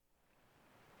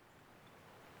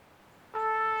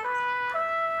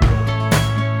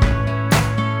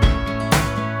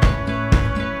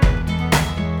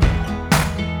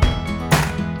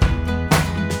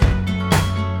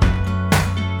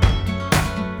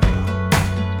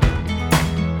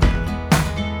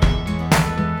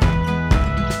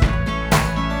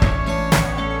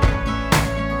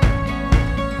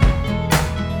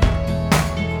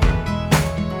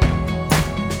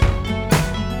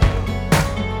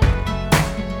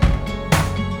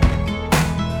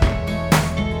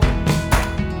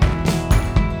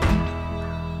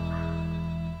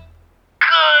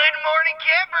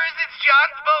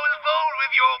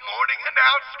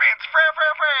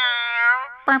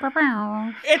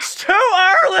It's too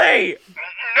early!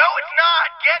 No, it's not.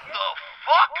 Get the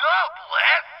fuck up,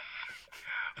 Les.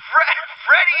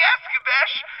 Freddy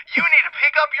Escabesh, you need to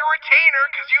pick up your retainer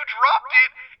because you dropped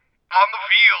it on the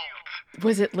field.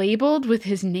 Was it labeled with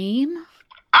his name?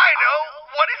 I know.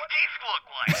 What his teeth look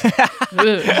like.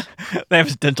 Ugh. They have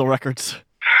his dental records.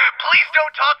 Please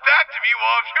don't talk back to me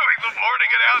while I'm doing the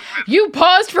morning announcements. You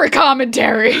paused for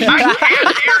commentary. I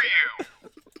can't hear you.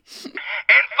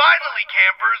 And finally,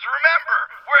 campers, remember,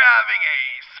 we're having a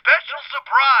special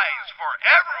surprise for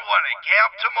everyone at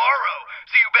camp tomorrow.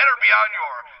 So you better be on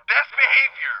your best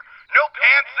behavior. No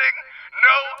pantsing,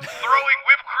 no throwing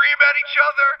whipped cream at each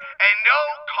other, and no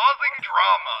causing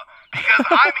drama. Because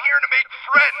I'm here to make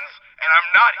friends, and I'm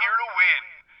not here to win.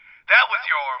 That was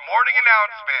your morning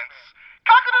announcements.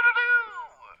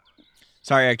 Cock-a-doodle-doo!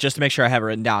 Sorry, Eric, just to make sure I have it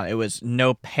written down. It was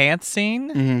no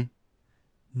pantsing,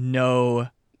 no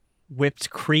whipped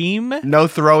cream, No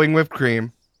throwing whipped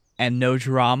cream. and no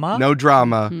drama. No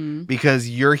drama. Because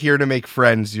you're here to make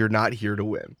friends. You're not here to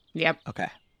win. Yep. Okay.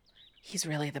 He's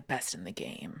really the best in the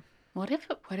game. What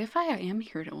if I am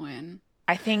here to win?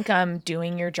 I think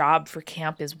doing your job for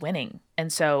camp is winning.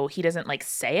 And so he doesn't like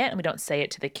say it, and we don't say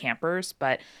it to the campers,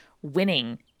 but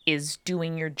winning is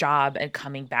doing your job and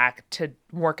coming back to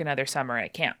work another summer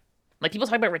at camp. Like, people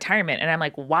talk about retirement, and I'm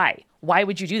like, why? Why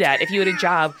would you do that if you had a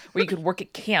job where you could work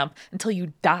at camp until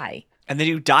you die? And then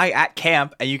you die at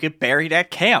camp, and you get buried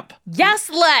at camp. Yes,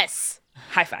 Les!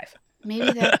 High five.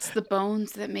 Maybe that's the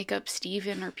bones that make up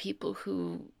Steven, or people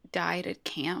who died at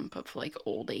camp of like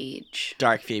old age.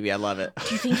 Dark Phoebe, I love it.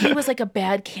 Do you think he was like a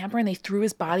bad camper and they threw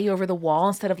his body over the wall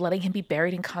instead of letting him be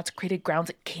buried in consecrated grounds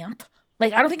at camp?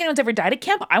 Like, I don't think anyone's ever died at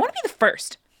camp. I want to be the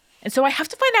first. And so I have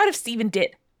to find out if Steven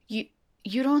did.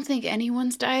 You don't think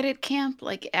anyone's died at camp,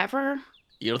 like, ever?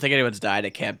 You don't think anyone's died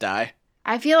at Camp Die?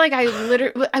 I feel like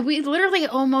we literally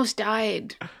almost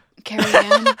died, Carrie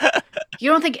Ann. You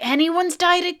don't think anyone's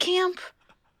died at camp?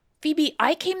 Phoebe,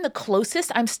 I came the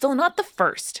closest. I'm still not the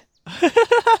first.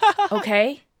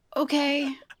 Okay?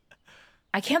 Okay.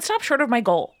 I can't stop short of my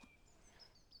goal.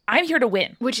 I'm here to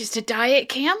win. Which is to die at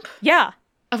camp? Yeah.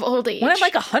 Of old age? When I'm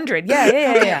like 100.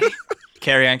 Yeah.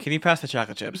 Carrie Ann, can you pass the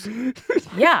chocolate chips?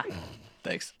 Yeah.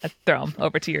 Thanks. I throw them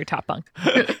over to your top bunk.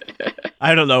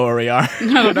 I don't know where we are. I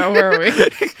don't know, where are we?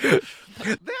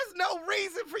 There's no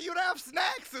reason for you to have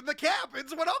snacks in the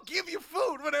cabins when I'll give you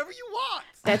food whenever you want.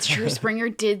 That's true. Springer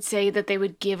did say that they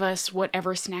would give us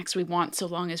whatever snacks we want so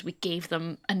long as we gave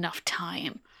them enough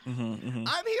time. I'm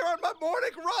here on my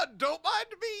morning run. Don't mind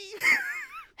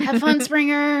me. Have fun,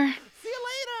 Springer. See you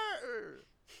later.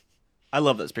 I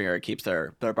love that Springer keeps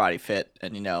their body fit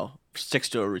and, sticks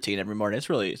to a routine every morning. It's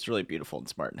really beautiful and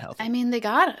smart and healthy. I mean, they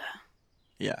gotta.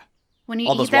 Yeah. When you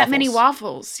All eat those that many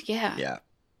waffles. waffles, yeah. Yeah.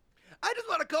 I just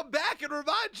want to come back and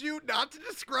remind you not to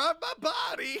describe my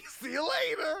body. See you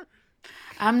later.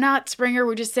 I'm not, Springer.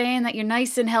 We're just saying that you're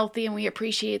nice and healthy, and we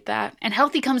appreciate that. And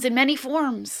healthy comes in many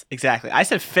forms. Exactly. I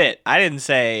said fit. I didn't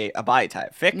say a body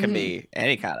type. Fit can be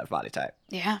any kind of body type.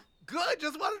 Yeah. Good.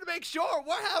 Just wanted to make sure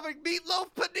we're having meatloaf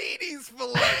paninis for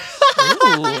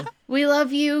lunch. Ooh. We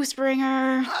love you,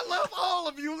 Springer. I love all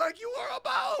of you like you are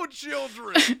my own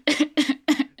children.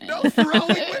 No throwing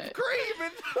whipped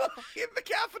cream in the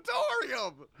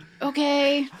cafetorium.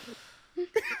 Okay.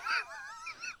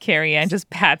 Carrie Ann just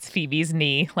pats Phoebe's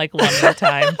knee like one more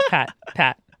time. Pat,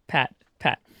 pat, pat,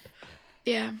 pat.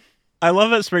 Yeah. I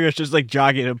love that Springer's just like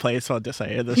jogging in place while just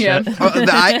saying this Yeah. shit.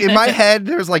 In my head,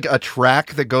 there's like a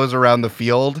track that goes around the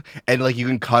field, and like you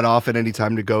can cut off at any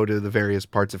time to go to the various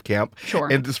parts of camp. Sure.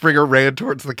 And Springer ran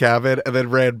towards the cabin, and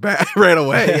then ran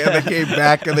away, and then came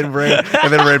back, and then ran back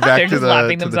They're to just the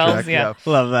lapping to the themselves, track. yeah.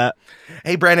 Love that.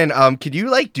 Hey, Brandon, can you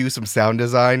like do some sound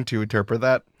design to interpret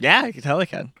that? Yeah, I totally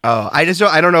can. Oh, I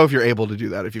don't know if you're able to do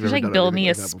that. If you've Just ever like done build anything me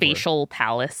a like that before. spatial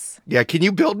palace. Yeah, can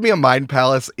you build me a mind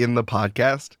palace in the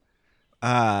podcast?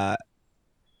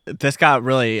 This got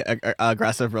really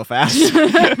aggressive real fast.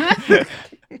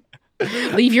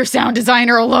 Leave your sound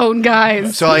designer alone,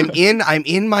 guys. So I'm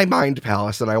in my mind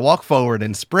palace, and I walk forward,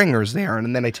 and Springer's there,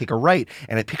 and then I take a right,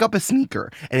 and I pick up a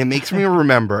sneaker, and it makes me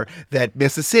remember that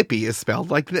Mississippi is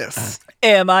spelled like this.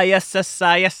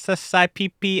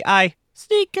 MISSISSIPPI.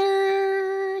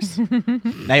 Sneakers.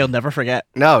 Now you'll never forget.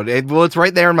 No, it's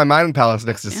right there in my mind palace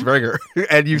next to Springer,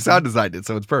 and you sound designed it,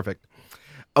 so it's perfect.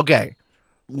 Okay,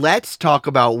 let's talk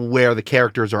about where the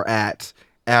characters are at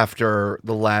after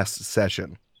the last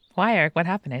session. Why, Eric? What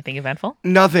happened? Anything eventful?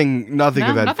 Nothing No,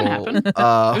 eventful. nothing happened. It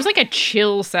was like a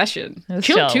chill session. It was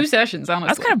Chill chill. 2 sessions, I was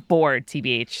honestly. kind of bored,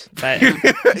 TBH, but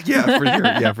Yeah, for sure.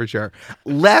 Yeah, for sure.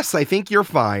 Les, I think you're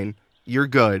fine. You're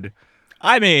good.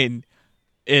 I mean,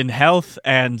 in health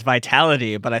and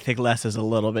vitality, but I think Les is a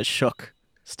little bit shook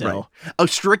still. Right. Oh,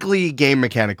 strictly game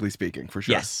mechanically speaking, for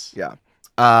sure. Yes. Yeah.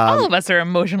 All of us are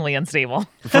emotionally unstable.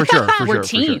 For sure. For We're sure. For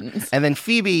sure. teens. And then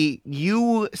Phoebe,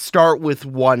 you start with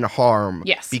one harm.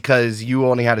 Yes. Because you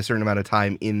only had a certain amount of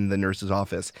time in the nurse's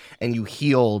office, and you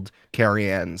healed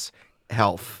Carrie Ann's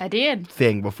health I did.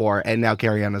 thing before, and now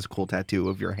Carrie Ann has a cool tattoo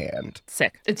of your hand.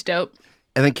 Sick. It's dope.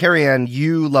 And then Carrie Ann,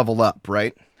 you level up,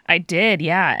 right? I did,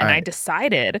 yeah. And I Alright.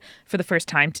 decided for the first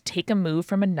time to take a move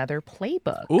from another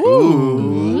playbook.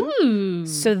 Ooh. Ooh.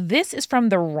 So this is from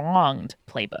the Wronged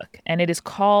playbook, and it is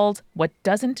called What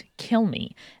Doesn't Kill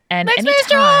Me. And Makes me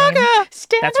anytime, stronger.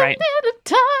 Stand That's right. a little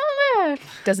taller.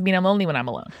 doesn't mean I'm lonely when I'm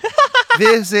alone.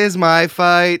 This is my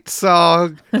fight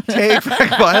song. Take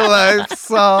back my life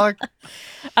song.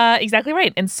 Exactly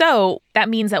right. And so that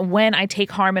means that when I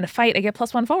take harm in a fight, I get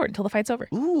 +1 forward until the fight's over.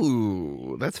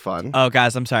 Ooh, that's fun. Oh,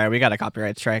 guys, I'm sorry. We got a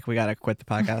copyright strike. We got to quit the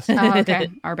podcast. Oh, okay.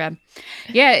 Our bad.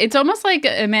 Yeah, it's almost like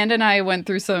Amanda and I went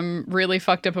through some really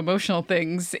fucked up emotional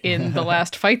things in the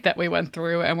last fight that we went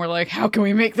through, and we're like, how can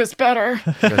we make this better?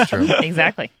 That's true.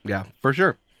 Exactly. Yeah, for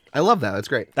sure. I love that. That's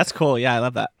great. That's cool. Yeah, I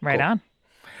love that. Right Cool. on.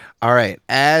 All right.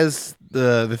 As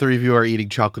the three of you are eating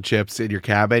chocolate chips in your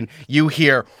cabin, you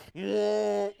hear.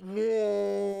 And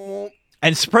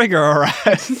Springer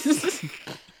arrives.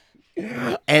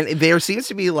 And there seems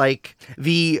to be like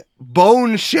the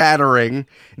bone shattering,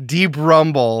 deep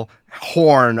rumble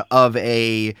horn of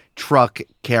a truck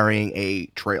carrying a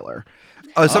trailer.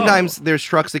 Sometimes there's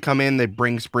trucks that come in that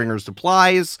bring Springer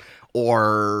supplies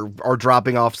or are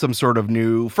dropping off some sort of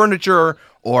new furniture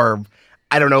or,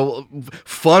 I don't know,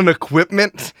 fun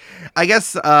equipment. I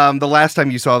guess the last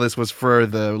time you saw this was for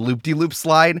the Loop-de-Loop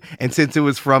slide, and since it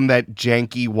was from that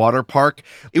janky water park,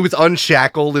 it was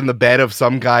unshackled in the bed of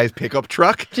some guy's pickup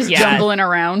truck. Just Yeah. jumbling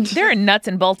around. There are nuts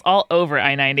and bolts all over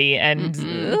I-90,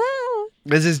 and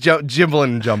This is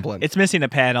jimbling and jumbling. It's missing a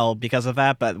panel because of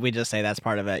that, but we just say that's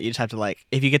part of it. You just have to, like,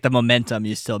 if you get the momentum,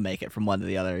 you still make it from one to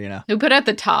the other, you know? Who put at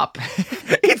the top?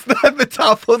 It's not the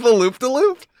top of the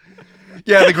Loop-de-Loop.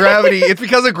 Yeah, the gravity. It's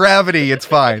because of gravity. It's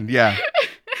fine. Yeah.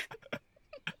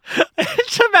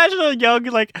 Just imagine a young,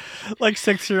 like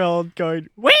 6-year-old going,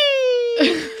 wee!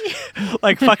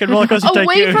 Like fucking roller coaster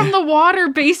Away tycoon. from the water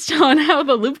based on how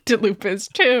the loop-de-loop is,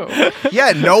 too.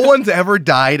 Yeah, no one's ever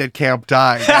died at Camp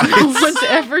Die. No one's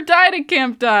ever died at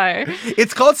Camp Die.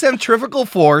 It's called centrifugal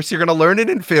force. You're going to learn it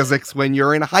in physics when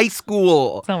you're in high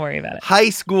school. don't worry about it. High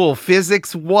school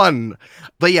physics 1.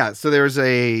 But yeah, so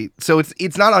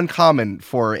it's not uncommon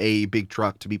for a big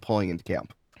truck to be pulling into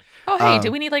camp. Oh, hey,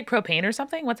 do we need like propane or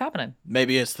something? What's happening?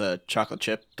 Maybe it's the chocolate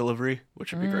chip delivery,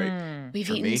 which would be great. We've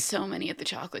For eaten me? so many of the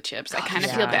chocolate chips. I kind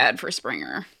of yeah. feel bad for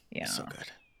Springer. Yeah. So good.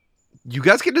 You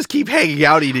guys can just keep hanging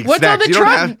out eating What's snacks. on the You don't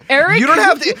truck, have, Eric? You don't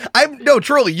have to. No,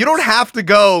 truly, you don't have to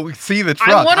go see the truck.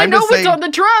 I want to I'm know just what's saying, on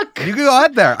the truck. You can go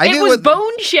out there. I It think was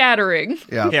bone shattering.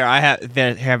 Yeah. Here, I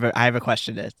have a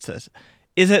question. It says,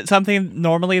 is it something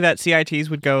normally that CITs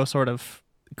would go sort of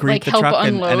greet Like the help truck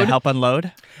and unload? help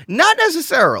unload? Not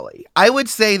necessarily. I would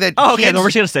say that Oh, okay, kids, then we're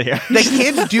just gonna sit here. the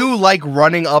kids do like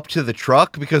running up to the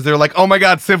truck because they're like, oh my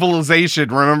God, civilization.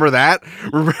 Remember that?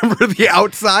 Remember the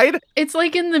outside? It's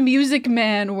like in The Music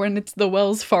Man when it's the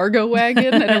Wells Fargo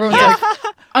wagon and everyone's like,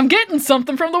 I'm getting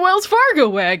something from the Wells Fargo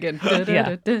wagon.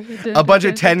 Yeah. A bunch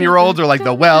of 10-year-olds are like,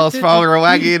 the Wells Fargo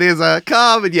wagon is a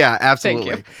common. Yeah,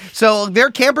 absolutely. you. So their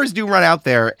campers do run out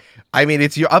there. I mean,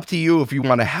 it's up to you if you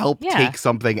want to help Yeah. take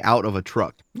something out of a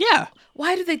truck. Yeah.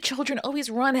 Why do the children always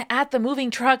run at the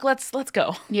moving truck? Let's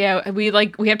go. Yeah, we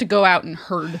have to go out and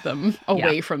herd them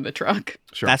away from the truck.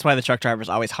 Sure. That's why the truck drivers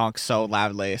always honk so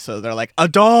loudly. So they're like,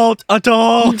 adult,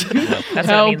 adult. That's what it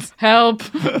Help, means. help.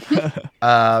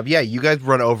 Yeah, you guys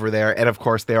run over there, and of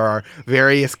course there are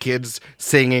various kids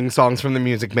singing songs from the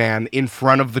Music Man in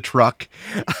front of the truck.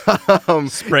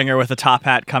 Springer with a top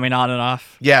hat coming on and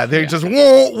off. Yeah, they're just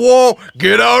whoa,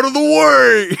 get out of the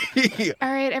way.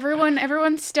 All right,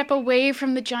 everyone step away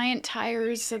from the giant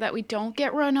tires so that we don't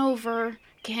get run over.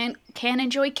 Can't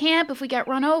enjoy camp if we get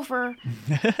run over.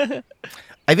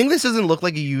 I think this doesn't look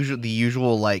like the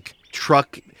usual like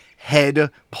truck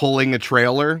head pulling a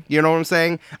trailer. You know what I'm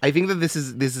saying? I think that this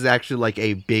is actually like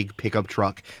a big pickup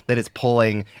truck that is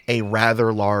pulling a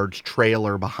rather large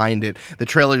trailer behind it. The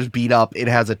trailer's beat up. It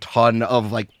has a ton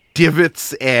of like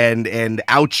divots and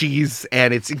ouchies,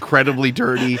 and it's incredibly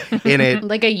dirty in it.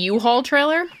 Like a U-Haul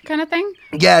trailer kind of thing?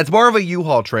 Yeah, it's more of a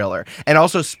U-Haul trailer, and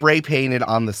also spray painted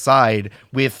on the side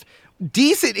with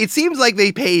decent. It seems like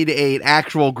they paid an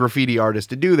actual graffiti artist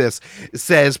to do this. It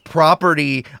says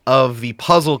property of the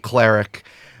puzzle cleric.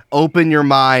 Open your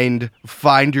mind,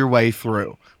 find your way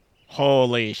through.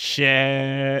 Holy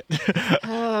shit.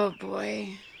 Oh boy.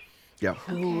 Yeah.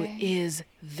 Who is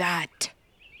that?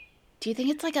 Do you think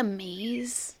it's like a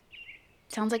maze?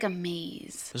 Sounds like a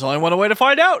maze. There's only one way to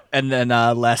find out. And then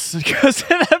Les goes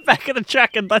in the back of the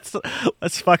truck and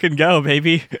let's fucking go,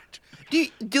 baby.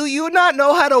 Do you not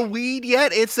know how to weed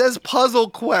yet? It says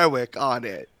Puzzle Querwick on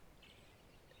it.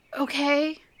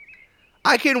 Okay.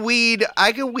 I can weed,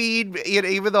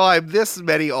 even though I'm this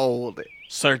many old.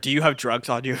 Sir, do you have drugs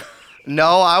on you?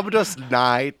 No, I'm just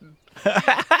 9.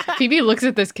 Phoebe looks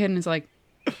at this kid and is like,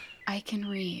 I can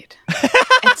read.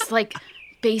 It's like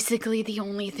basically the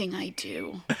only thing I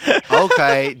do.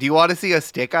 Okay, do you want to see a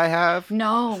stick I have?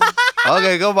 No.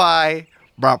 Okay, goodbye.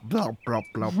 Blop, blop, blop,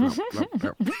 blop, blop,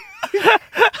 blop, blop.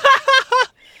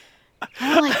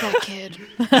 I don't like that kid.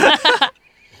 That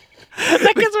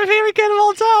kid's my favorite kid of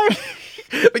all time.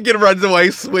 The kid runs away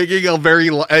swinging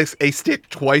a stick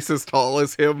twice as tall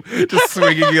as him, just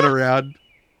swinging it around.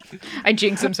 I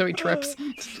jinx him so he trips.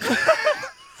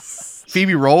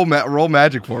 Phoebe, roll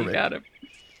magic for You me. got him.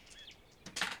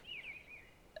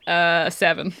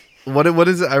 7. What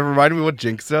is it? Remind me what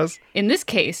Jinx does. In this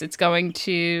case, it's going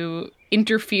to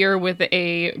interfere with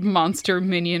a monster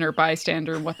minion or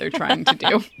bystander in what they're trying to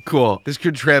do. Cool. This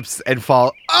kid trips and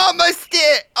fall. Oh, my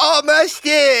stick! Oh, my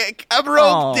stick! I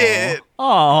broke it!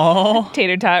 Oh.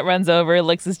 Tater Tot runs over,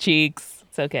 licks his cheeks.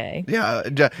 It's okay.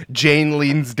 Yeah, Jane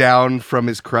leans down from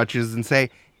his crutches and say,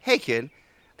 "Hey, kid,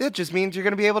 that just means you're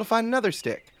going to be able to find another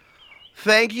stick."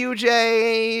 Thank you,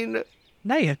 Jane.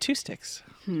 Now you have 2 sticks.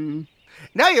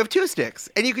 Now you have 2 sticks,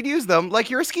 and you can use them like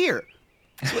you're a skier.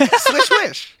 Swish,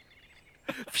 swish.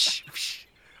 Psh, psh.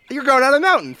 You're going down a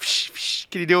mountain. Psh, psh.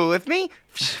 Can you do it with me?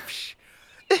 Psh,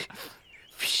 psh.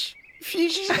 Psh,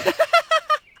 psh.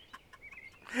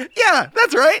 Yeah,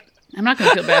 that's right. I'm not going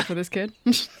to feel bad for this kid.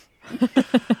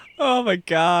 Oh my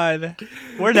god.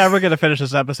 We're never going to finish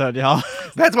this episode, y'all.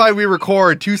 That's why we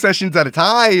record 2 sessions at a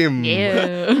time.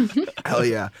 Yeah. Hell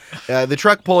yeah. The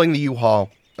truck pulling the U-Haul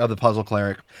of the Puzzle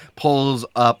Cleric pulls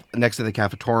up next to the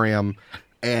cafetorium,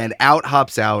 and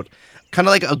hops out kind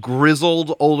of like a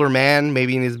grizzled older man,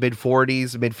 maybe in his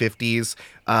mid-40s, mid-50s,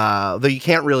 though you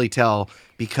can't really tell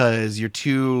because you're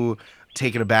too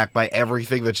taken aback by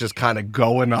everything that's just kind of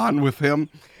going on with him.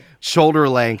 Shoulder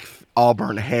length,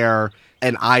 auburn hair,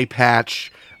 an eye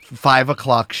patch, 5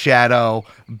 o'clock shadow,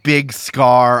 big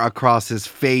scar across his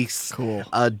face. Cool.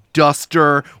 A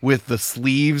duster with the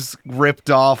sleeves ripped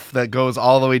off that goes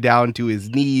all the way down to his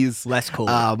knees. Less cool.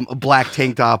 A black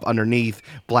tank top underneath,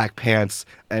 black pants,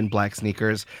 and black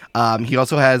sneakers. He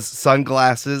also has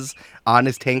sunglasses on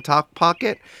his tank top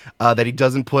pocket that he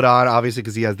doesn't put on, obviously,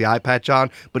 because he has the eye patch on.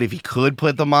 But if he could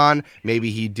put them on, maybe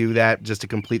he'd do that just to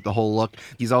complete the whole look.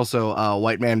 He's also a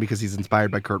white man because he's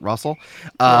inspired by Kurt Russell.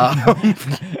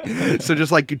 So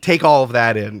just like take all of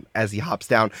that in as he hops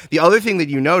down. The other thing that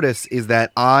you notice is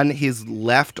that on his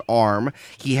left arm,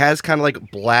 he has kind of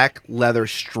like black leather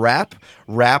strap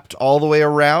wrapped all the way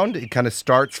around. It kind of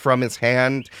starts from his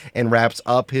hand and wraps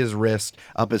up his wrist,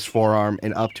 up his forearm,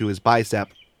 and up to his bicep.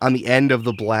 On the end of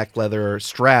the black leather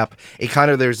strap,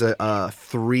 there's a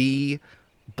 3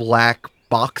 black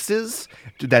boxes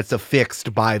that's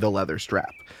affixed by the leather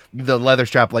strap. The leather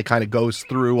strap like kind of goes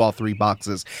through all 3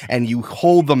 boxes, and you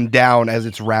hold them down as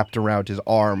it's wrapped around his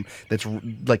arm. That's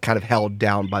like kind of held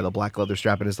down by the black leather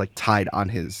strap and is like tied on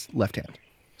his left hand.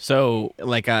 So,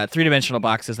 like 3-dimensional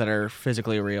boxes that are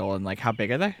physically real, and like how big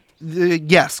are they?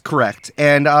 Yes, correct.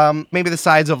 And maybe the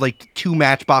size of like 2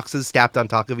 matchboxes stacked on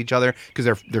top of each other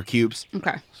because they're cubes.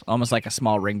 Okay. Almost like a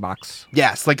small ring box.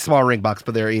 Yes, like small ring box,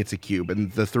 but it's a cube,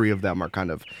 and the 3 of them are kind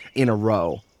of in a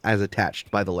row as attached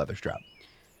by the leather strap.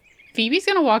 Phoebe's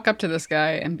going to walk up to this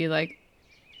guy and be like,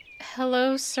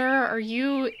 "Hello, sir. Are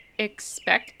you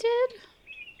expected?"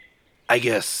 I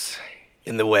guess,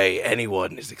 in the way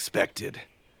anyone is expected.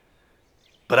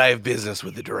 But I have business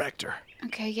with the director.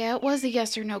 Okay, yeah, it was a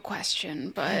yes or no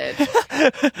question, but...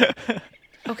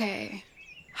 Okay.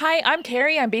 Hi, I'm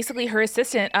Carrie. I'm basically her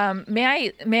assistant.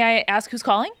 May I ask who's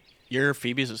calling? You're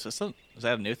Phoebe's assistant? Is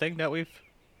that a new thing that we've...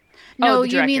 No, the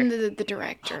you mean director. the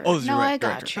director. Oh, the no, I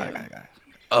director. got you.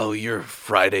 Oh, you're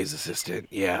Friday's assistant.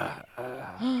 Yeah.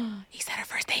 He said her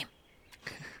first name.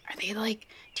 Are they like,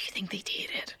 do you think they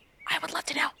dated? I would love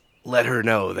to know. Let her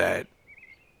know that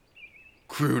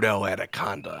Crudo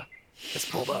Anaconda has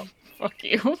pulled up. Fuck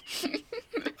you.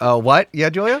 What? Yeah,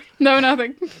 Julia? No,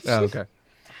 nothing. Oh, okay.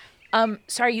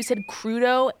 Sorry, you said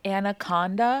Crudo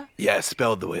Anaconda? Yeah,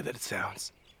 spelled the way that it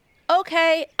sounds.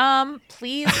 Okay,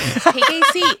 please take a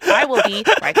seat. I will be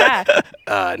right back.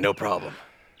 No problem.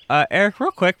 Eric,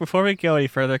 real quick, before we go any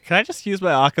further, can I just use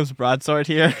my Occam's broadsword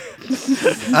here?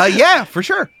 Yeah, for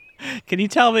sure. Can you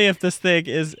tell me if this thing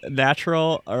is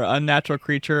natural or unnatural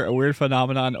creature, a weird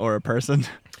phenomenon, or a person?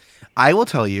 I will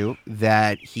tell you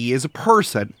that he is a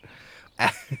person,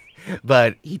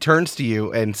 but he turns to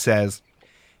you and says,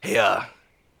 Hey,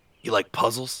 you like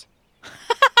puzzles?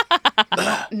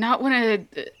 Not when an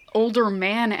older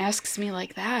man asks me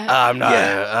like that. I'm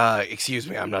not. Excuse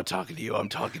me. I'm not talking to you. I'm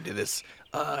talking to this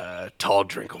tall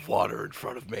drink of water in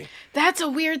front of me. That's a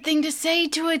weird thing to say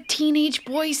to a teenage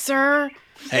boy, sir.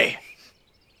 Hey,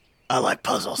 I like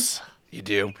puzzles. You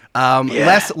do?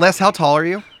 Les, how tall are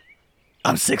you?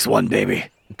 I'm 6'1", baby.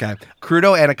 Okay.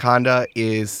 Crudo Anaconda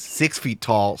is 6 feet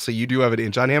tall, so you do have an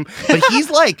inch on him. But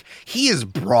he is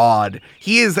broad.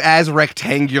 He is as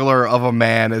rectangular of a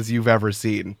man as you've ever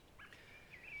seen.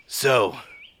 So,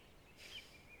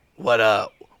 what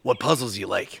puzzles you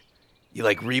like? You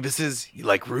like Rebuses? You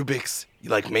like Rubik's? You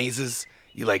like mazes?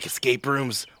 You like escape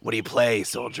rooms? What do you play,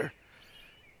 soldier?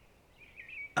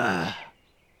 I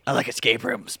like escape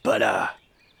rooms, but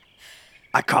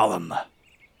I call them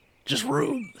just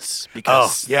rooms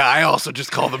because Oh, yeah, I also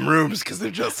just call them rooms because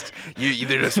they're just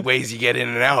they're just ways you get in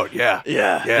and out. Yeah.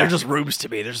 yeah, they're just rooms to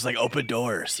me. They're just like open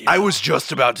doors. You know? I was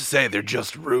just about to say they're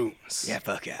just rooms. yeah,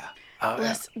 fuck yeah.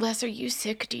 Les, are you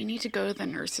sick? Do you need to go to the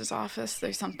nurse's office?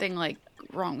 There's something like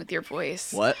wrong with your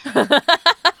voice. What?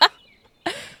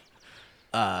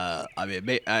 I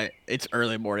mean, it's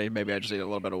early morning. Maybe I just need a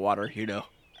little bit of water, you know.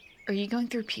 Are you going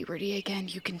through puberty again?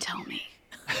 You can tell me.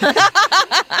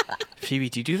 Phoebe,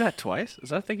 do you do that twice? Is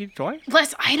that a thing you do twice?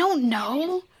 Les, I don't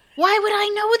know. Why would I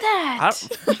know that?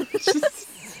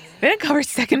 They didn't cover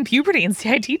second puberty in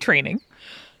CIT training.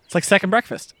 It's like second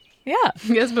breakfast. Yeah.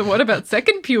 Yes, but what about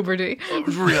second puberty?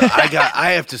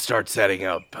 I have to start setting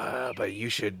up, but you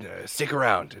should stick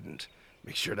around and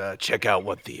make sure to check out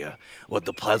what the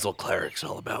Pleasal Cleric's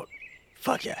all about.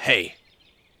 Fuck yeah. Hey,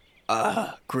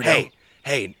 Crudo.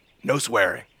 Hey, no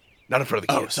swearing. Not in front of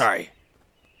the kids. Oh, sorry.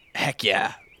 Heck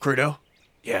yeah. Crudo,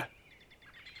 Yeah.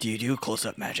 do you do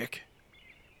close-up magic?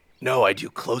 No, I do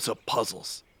close-up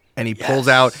puzzles. And he pulls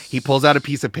out a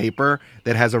piece of paper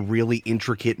that has a really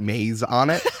intricate maze on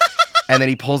it. And then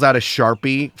he pulls out a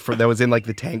Sharpie that was in like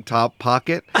the tank top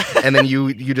pocket. And then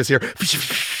you just hear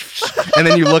and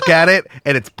then you look at it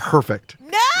and it's perfect.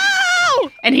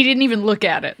 And he didn't even look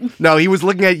at it. No, he was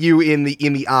looking at you in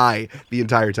the eye the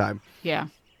entire time. Yeah.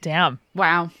 Damn.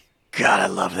 Wow. God, I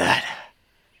love that.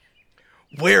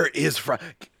 Where is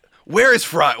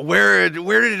Where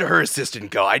did her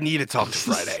assistant go? I need to talk to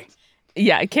Friday.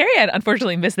 Yeah, Carrie Ann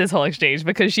unfortunately missed this whole exchange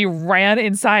because she ran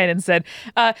inside and said,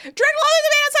 Dreadwall is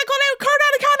a man outside called out Card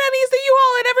Anaconda and he's the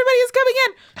U-Haul and everybody is coming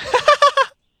in.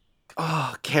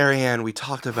 Oh, Carrie Ann, we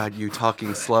talked about you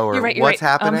talking slower. You're right, What's right.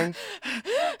 happening?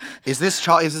 Is this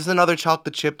another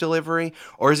chocolate chip delivery?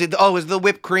 Or is it the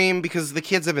whipped cream? Because the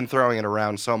kids have been throwing it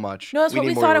around so much. No, that's what need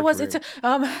we more thought it whipped was.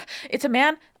 cream. It's a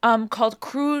man called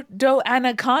Crudo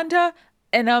Anaconda,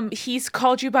 and he's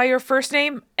called you by your first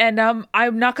name, and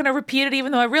I'm not gonna repeat it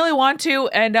even though I really want to,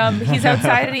 and he's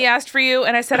outside and he asked for you,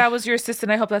 and I said I was your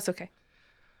assistant. I hope that's okay.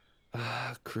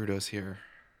 Crudo's here.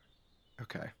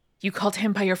 Okay. You called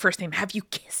him by your first name. Have you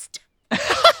kissed?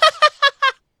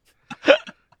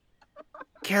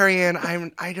 Carrie Ann,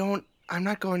 I'm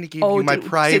not going to give you my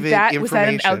private information. Was that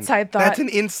an outside thought? That's an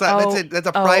inside. That's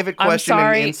a private question. I'm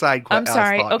sorry. An inside I'm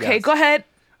sorry. thought, Okay, yes. go ahead.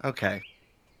 Okay.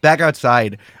 Back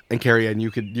outside, and Carrie Ann,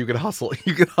 you could hustle.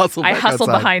 You could hustle. I back hustled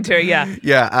outside. behind her. Yeah.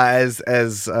 Yeah.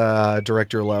 As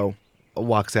Director Lowe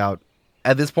walks out.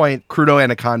 At this point, Crudo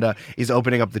Anaconda is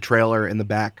opening up the trailer in the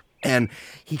back. And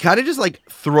he kind of just like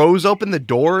throws open the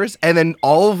doors, and then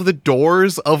all of the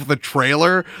doors of the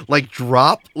trailer like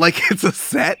drop like it's a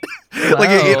set. Like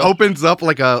it opens up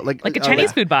like a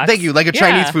Chinese food box. Thank you, like a Yeah.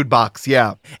 Chinese food box.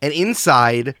 Yeah. And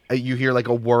inside, you hear like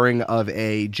a whirring of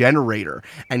a generator,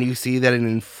 and you see that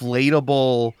an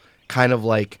inflatable kind of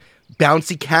like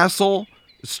bouncy castle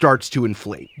starts to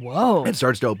inflate. Whoa. It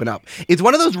starts to open up. It's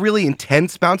one of those really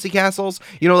intense bouncy castles.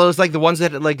 You know, those like the ones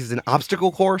that like is an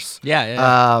obstacle course.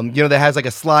 Yeah. You know, that has like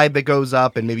a slide that goes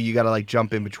up, and maybe you got to like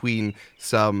jump in between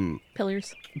some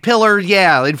Pillars.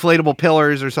 inflatable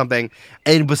pillars or something.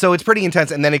 And so it's pretty intense.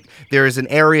 And then there is an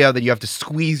area that you have to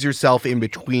squeeze yourself in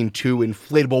between two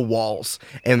inflatable walls,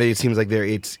 and it seems like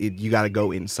you got to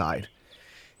go inside.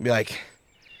 Be like,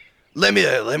 let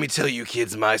me tell you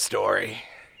kids my story.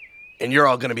 And you're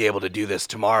all going to be able to do this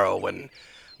tomorrow when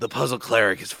the Puzzle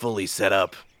Cleric is fully set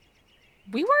up.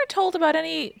 We weren't told about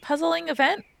any puzzling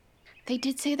event. They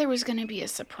did say there was going to be a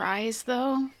surprise,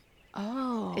 though.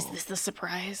 Oh. Is this the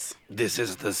surprise? This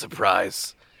is the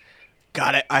surprise.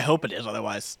 Got it. I hope it is.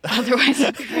 Otherwise, Otherwise,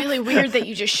 it'd be really weird that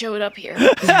you just showed up here.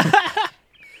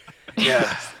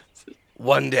 Yeah.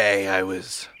 one day I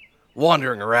was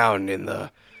wandering around in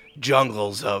the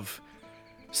jungles of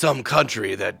some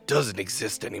country that doesn't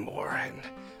exist anymore, and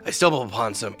I stumbled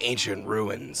upon some ancient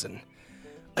ruins, and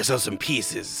I saw some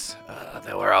pieces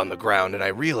that were on the ground, and I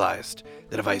realized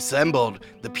that if I assembled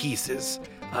the pieces,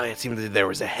 it seemed that there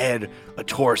was a head, a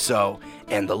torso,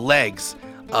 and the legs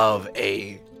of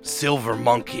a silver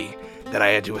monkey that I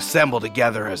had to assemble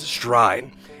together as a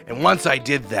shrine. And once I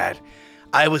did that,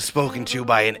 I was spoken to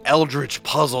by an eldritch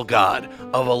puzzle god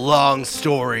of a long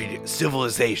storied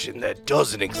civilization that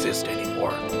doesn't exist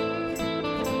anymore.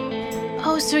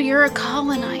 Oh, so you're a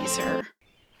colonizer.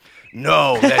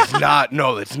 No, that's not.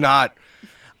 No, that's not.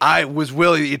 I was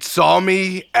willing. It saw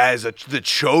me as the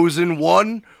chosen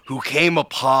one who came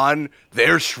upon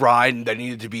their shrine that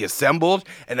needed to be assembled,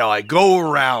 and now I go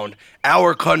around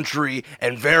our country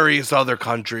and various other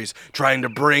countries trying to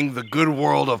bring the good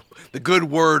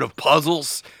word of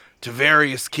puzzles to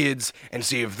various kids and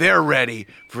see if they're ready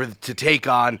to take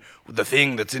on the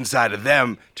thing that's inside of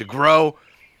them to grow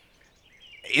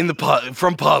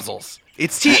from puzzles.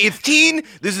 It's teen.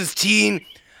 This is teen.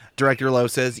 Director Lowe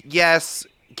says, yes,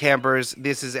 campers,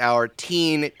 this is our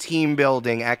team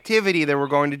building activity that we're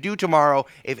going to do tomorrow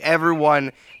if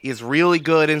everyone is really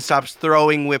good and stops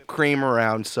throwing whipped cream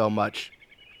around so much.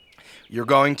 You're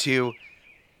going to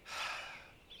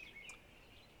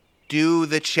do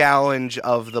the challenge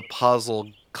of the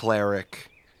puzzle cleric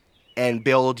and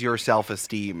build your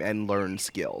self-esteem and learn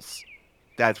skills.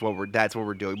 That's what we're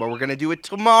doing. But we're going to do it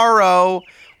tomorrow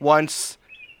once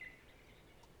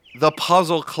the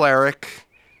puzzle cleric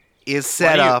is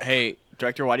set up. Hey,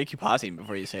 Director, why do you keep pausing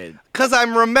before you say it? Because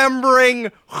I'm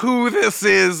remembering who this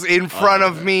is in front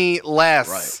of me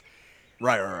less.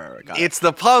 Right. Got it. It's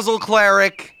the puzzle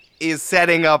cleric is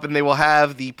setting up, and they will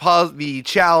have the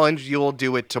challenge. You will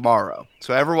do it tomorrow.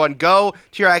 So everyone go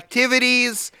to your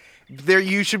activities. There,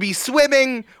 you should be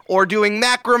swimming or doing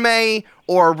macrame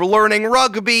or learning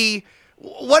rugby.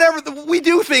 Whatever. We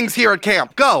do things here at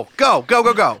camp. Go.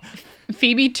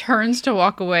 Phoebe turns to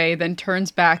walk away, then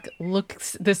turns back,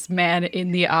 looks this man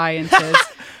in the eye, and says,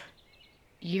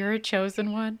 "You're a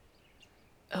chosen one?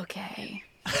 Okay."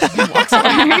 And walks away.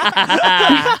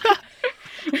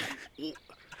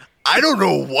 I don't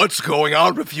know what's going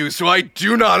on with you, so I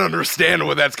do not understand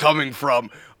where that's coming from.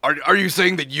 Are you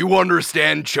saying that you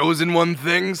understand chosen one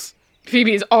things?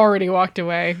 Phoebe's already walked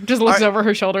away. Just looks over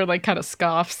her shoulder, like kind of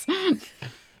scoffs.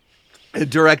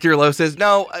 Director Lowe says,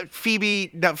 "No,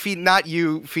 Phoebe, not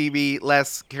you, Phoebe.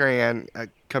 Les, Carrie-Ann,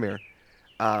 come here.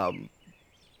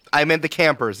 I meant the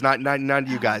campers, not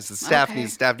you guys. The staff Okay.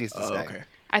 needs to stay. Okay.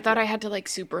 I thought I had to like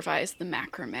supervise the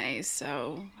macrame,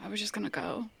 so I was just gonna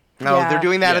go. No, Yeah. they're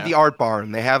doing that at Yeah. the art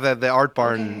barn. They have the art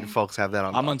barn folks have that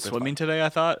on. I'm on It's swimming today. I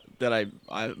thought that I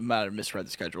might have misread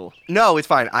the schedule. fine. No, it's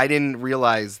fine. I didn't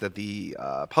realize that the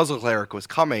puzzle cleric was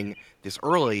coming this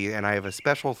early, and I have a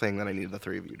special thing that I need the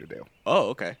three of you to do. Oh,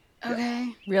 okay. Okay.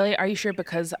 Really? Are you sure?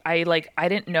 Because I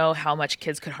didn't know how much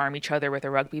kids could harm each other with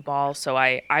a rugby ball, so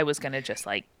I was gonna just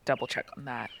like double check on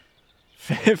that.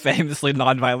 Famously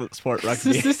non-violent sport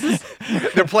rugby.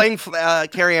 They're playing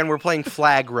Carrie-Ann. We're playing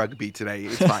flag rugby today.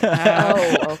 It's fine.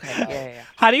 Oh, okay. Yeah.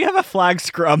 How do you have a flag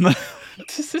scrum?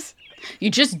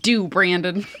 You just do,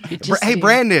 Brandon. You just Hey,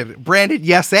 do. Brandon.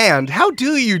 Yes, and how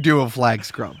do you do a flag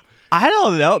scrum? I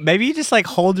don't know. Maybe you just like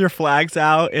hold your flags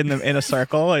out in a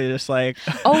circle and you're just like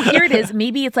Oh, here it is.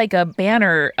 Maybe it's like a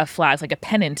banner of flags, like a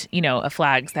pennant, of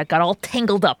flags that got all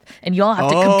tangled up, and you all have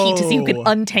to compete to see who can Oh.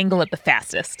 untangle it the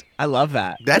fastest. I love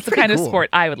that. That's the pretty kind cool. of sport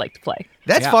I would like to play.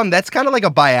 That's Yeah. fun. That's kind of like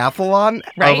a biathlon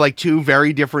Right? of like two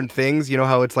very different things. You know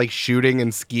how it's like shooting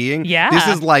and skiing? Yeah. This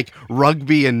is like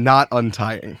rugby and not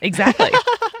untying. Exactly.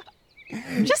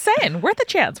 Just saying, worth a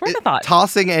chance, worth a thought.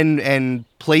 Tossing and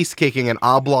place kicking an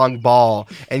oblong ball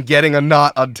and getting a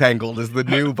knot untangled is the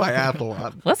new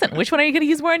biathlon. Listen, which one are you going to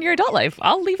use more in your adult life?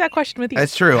 I'll leave that question with you.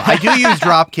 That's true. I do use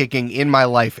drop kicking in my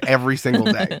life every single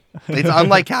day. It's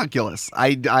unlike calculus.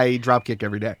 I drop kick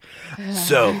every day.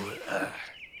 So,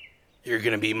 you're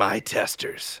gonna be my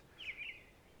testers.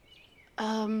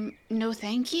 No,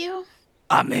 thank you.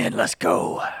 I'm in. Let's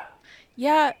go.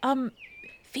 Yeah,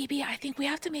 Phoebe, I think we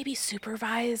have to maybe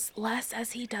supervise Les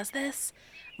as he does this.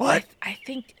 What? I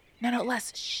think no,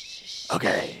 Les. Shh.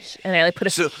 Okay. And I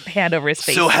put a hand over his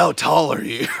face. So how tall are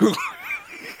you?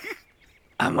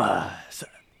 I'm This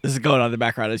is going on in the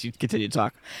background as you continue to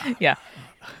talk. Yeah.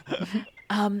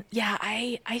 Yeah,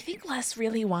 I think Les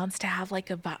really wants to have like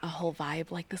a whole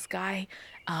vibe like this guy.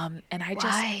 And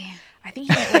Why? I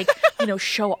think he might like,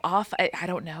 show off. I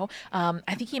don't know.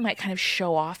 I think he might kind of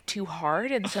show off too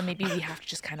hard. And so maybe we have to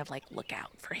just kind of like look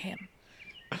out for him.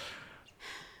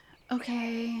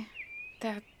 Okay.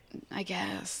 That, I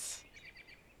guess.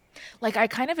 Like, I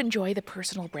kind of enjoy the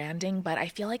personal branding, but I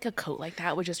feel like a coat like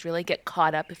that would just really get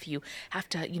caught up if you have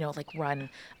to, like run,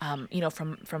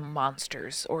 from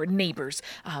monsters or neighbors,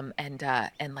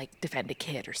 and like defend a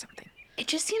kid or something. It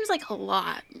just seems like a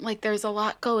lot. Like there's a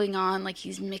lot going on. Like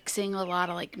he's mixing a lot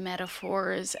of like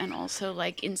metaphors and also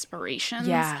like inspirations.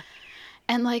 Yeah.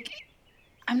 And like,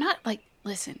 I'm not like,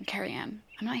 listen, Carrie Ann,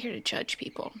 I'm not here to judge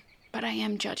people, but I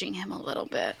am judging him a little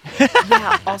bit.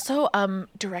 Yeah. Also,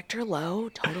 Director Lowe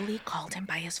totally called him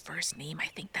by his first name. I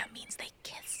think that means they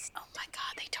kissed. Oh my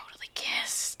God, they totally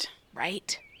kissed.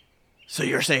 Right? So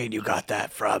you're saying you got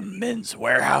that from Men's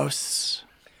Warehouse?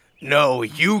 No,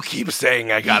 you keep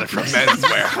saying I got it from Men's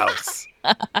Warehouse.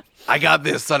 I got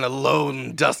this on a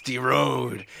lone, dusty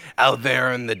road out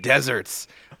there in the deserts.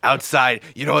 Outside,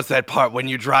 it's that part when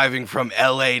you're driving from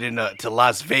L.A. to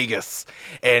Las Vegas,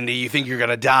 and you think you're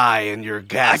gonna die, and your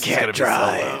gas is gonna be so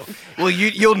low. Well,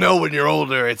 you'll know when you're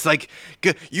older. It's like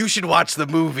you should watch the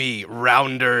movie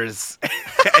Rounders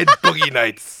and Boogie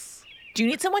Nights. Do you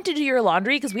need someone to do your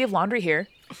laundry? Because we have laundry here.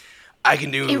 I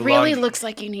can do. It really looks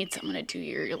like you need someone to do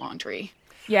your laundry.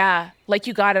 Yeah, like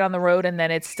you got it on the road and then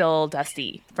it's still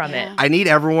dusty from it. I need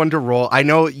everyone to roll. I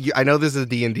know this is a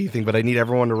D&D thing, but I need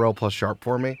everyone to roll plus sharp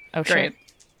for me. Oh, Great. shit.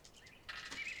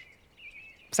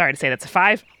 Sorry to say that's a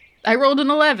 5. I rolled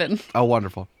an 11. Oh,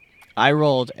 wonderful. I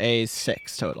rolled a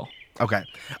 6 total. Okay.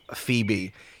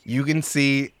 Phoebe, you can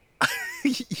see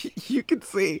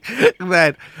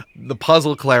that the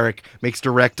puzzle cleric makes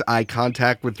direct eye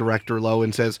contact with Director Lowe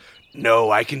and says,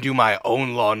 No, I can do my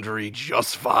own laundry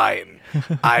just fine.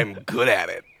 I'm good at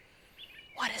it.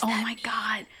 What is that? Oh my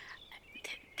God.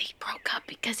 They broke up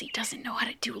because he doesn't know how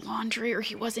to do laundry or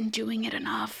he wasn't doing it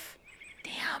enough.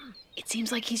 Damn. It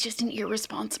seems like he's just an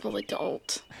irresponsible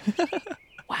adult.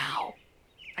 Wow.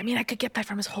 I mean, I could get that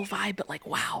from his whole vibe, but like,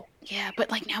 wow. Yeah,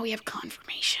 but like now we have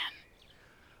confirmation.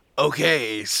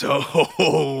 Okay, so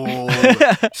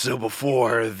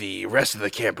before the rest of the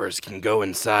campers can go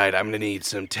inside, I'm gonna need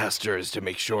some testers to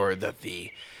make sure that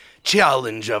the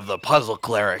challenge of the puzzle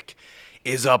cleric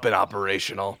is up and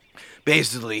operational.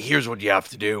 Basically, here's what you have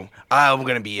to do. I'm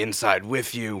gonna be inside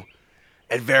with you.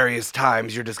 At various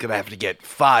times, you're just gonna have to get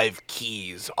 5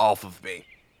 keys off of me.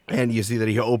 and you see that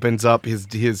he opens up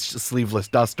his sleeveless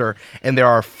duster, and there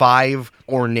are 5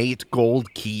 ornate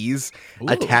gold keys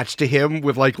attached to him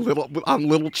with like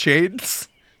little chains.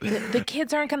 The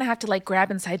kids aren't going to have to like grab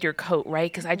inside your coat,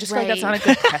 right? Because I just feel like that's not a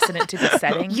good precedent to be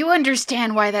setting. You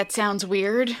understand why that sounds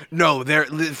weird? No,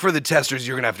 for the testers,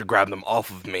 you're going to have to grab them off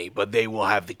of me, but they will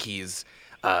have the keys.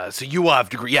 So you will have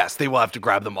to, yes, they will have to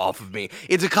grab them off of me.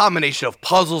 It's a combination of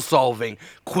puzzle solving,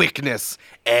 quickness,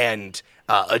 and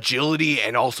agility,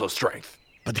 and also strength.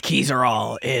 But the keys are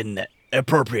all in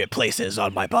appropriate places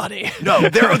on my body. No,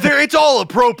 it's all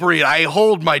appropriate. I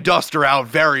hold my duster out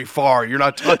very far.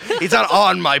 It's not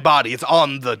on my body. It's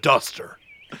on the duster.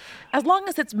 As long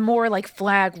as it's more like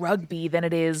flag rugby than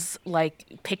it is like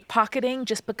pickpocketing,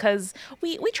 just because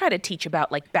we try to teach about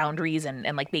like boundaries and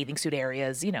like bathing suit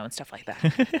areas, and stuff like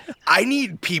that. I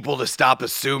need people to stop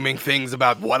assuming things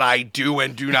about what I do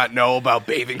and do not know about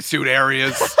bathing suit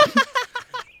areas.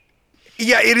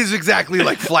 Yeah, it is exactly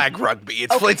like flag rugby.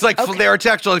 It's like they're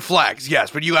actually flags,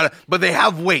 yes, but they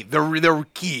have weight. They're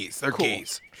keys. They're cool.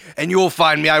 Keys. And you will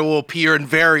find me. I will appear in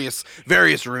various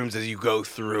rooms as you go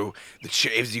through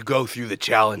the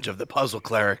challenge of the puzzle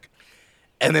cleric,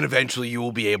 and then eventually you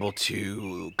will be able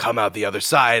to come out the other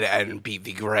side and beat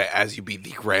the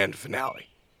grand finale.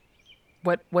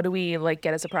 What do we like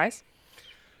get as a prize?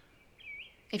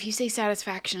 If you say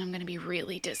satisfaction, I'm going to be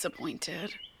really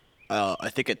disappointed. I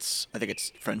think it's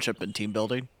friendship and team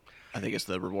building. I think it's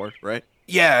the reward, right?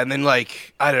 Yeah, and then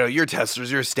like I don't know, your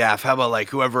testers, your staff. How about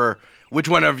like which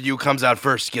one of you comes out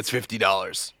first gets $50?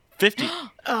 $50.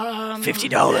 $50.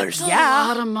 That's a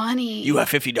lot of money. You have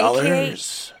 $50. Okay.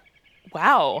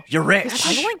 Wow. You're rich.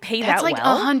 Puzzling pay That's that like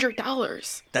well? $100.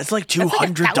 That's like That's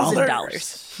like $200.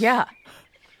 $1,000. Yeah.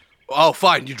 Oh,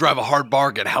 fine. You drive a hard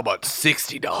bargain. How about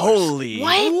 $60? Holy.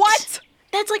 What?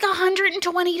 That's like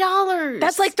 $120.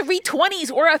 That's like 3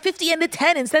 20s or a 50 and a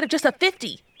 10 instead of just a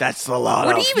 50. That's a lot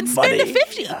Where of do you even money. spend a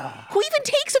 50? Who even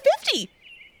takes a 50?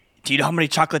 Do you know how many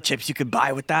chocolate chips you could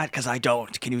buy with that? Because I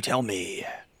don't. Can you tell me?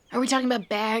 Are we talking about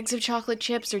bags of chocolate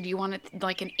chips, or do you want it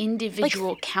like an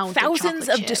individual count thousands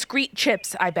of of discrete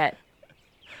chips, I bet.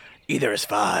 Either is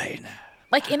fine.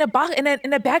 Like in a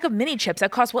bag of mini chips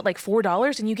that costs like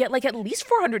 $4, and you get like at least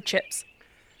 400 chips.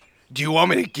 Do you want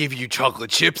me to give you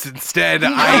chocolate chips instead?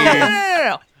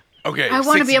 No. Okay, I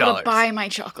want to be able $60. to buy my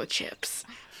chocolate chips.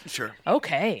 Sure.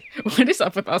 Okay. What is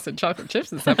up with us and chocolate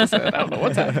chips this episode? I don't know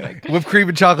what's happening. Whipped cream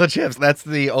and chocolate chips. That's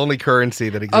the only currency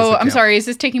that exists. Oh, at I'm camp. sorry. Is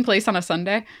this taking place on a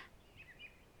Sunday?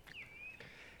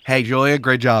 Hey, Julia,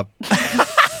 great job.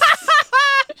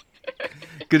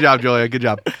 Good job, Julia. Good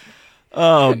job.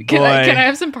 Oh boy. Can I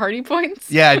have some party points?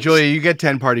 Yeah, Julia, you get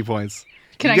 10 party points.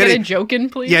 Can You I get a it- joke in,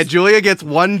 please? Yeah, Julia gets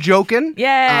 1 jokin'.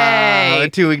 Yay!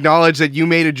 To acknowledge that you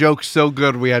made a joke so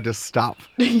good we had to stop.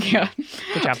 Yeah.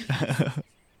 Good job.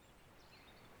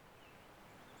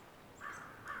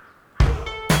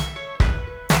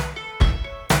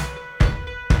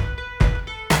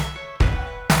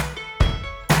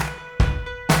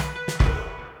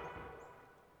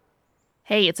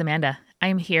 Hey, it's Amanda.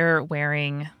 I'm here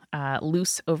wearing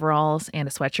loose overalls and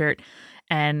a sweatshirt.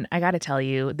 And I got to tell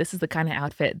you, this is the kind of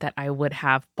outfit that I would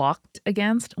have balked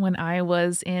against when I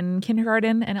was in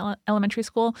kindergarten and elementary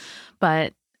school.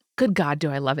 But good God,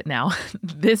 do I love it now.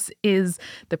 This is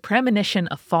the premonition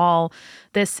of fall.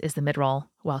 This is the mid-roll.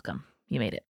 Welcome. You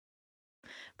made it.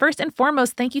 First and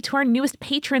foremost, thank you to our newest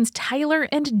patrons, Tyler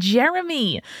and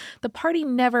Jeremy. The party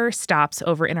never stops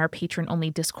over in our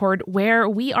patron-only Discord, where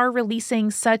we are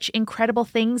releasing such incredible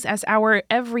things as our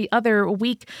every other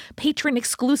week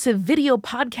patron-exclusive video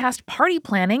podcast party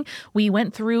planning. We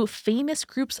went through famous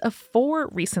groups of 4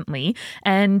 recently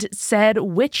and said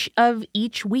which of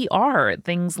each we are.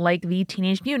 Things like the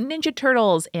Teenage Mutant Ninja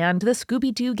Turtles and the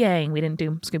Scooby-Doo gang. We didn't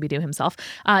do Scooby-Doo himself.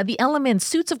 The Elements,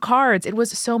 Suits of Cards. It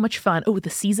was so much fun. Oh, the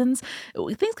seasons. Things got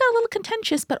a little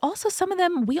contentious, but also some of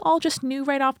them we all just knew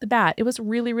right off the bat. It was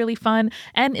really, really fun,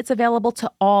 and it's available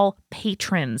to all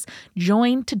patrons.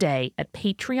 Join today at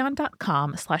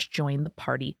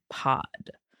patreon.com/jointhepartypod.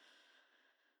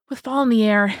 With fall in the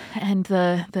air and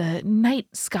the night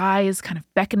skies kind of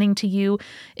beckoning to you,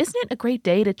 isn't it a great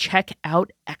day to check out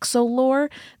Exolore?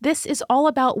 This is all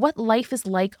about what life is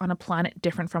like on a planet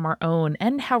different from our own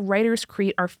and how writers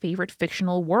create our favorite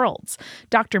fictional worlds.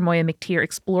 Dr. Moya McTeer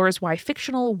explores why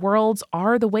fictional worlds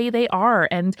are the way they are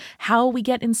and how we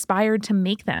get inspired to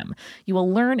make them. You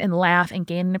will learn and laugh and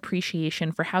gain an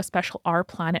appreciation for how special our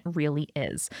planet really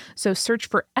is. So search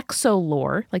for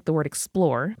Exolore, like the word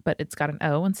explore, but it's got an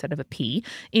O instead of a P,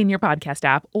 in your podcast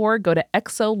app, or go to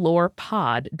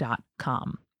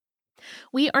exolorepod.com.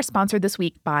 We are sponsored this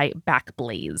week by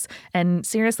Backblaze. And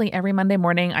seriously, every Monday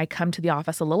morning, I come to the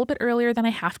office a little bit earlier than I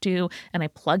have to, and I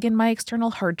plug in my external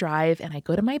hard drive, and I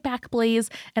go to my Backblaze,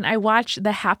 and I watch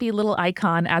the happy little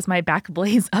icon as my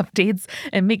Backblaze updates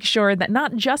and make sure that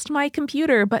not just my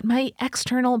computer, but my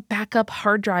external backup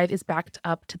hard drive is backed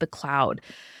up to the cloud.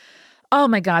 Oh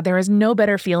my God, there is no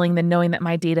better feeling than knowing that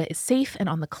my data is safe and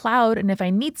on the cloud. And if I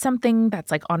need something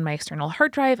that's like on my external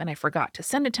hard drive and I forgot to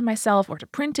send it to myself or to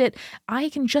print it, I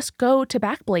can just go to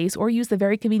Backblaze or use the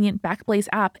very convenient Backblaze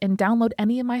app and download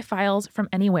any of my files from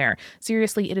anywhere.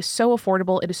 Seriously, it is so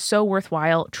affordable. It is so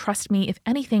worthwhile. Trust me, if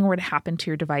anything were to happen to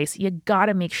your device, you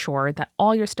gotta make sure that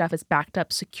all your stuff is backed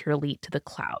up securely to the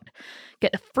cloud.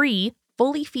 Get a free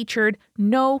fully featured,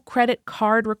 no credit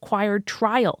card required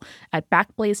trial at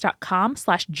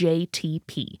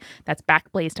backblaze.com/JTP. That's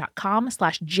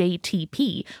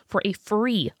backblaze.com/JTP for a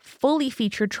free, fully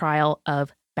featured trial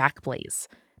of Backblaze.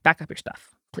 Back up your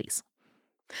stuff, please.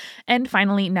 And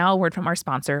finally, now a word from our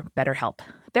sponsor, BetterHelp.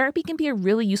 Therapy can be a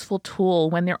really useful tool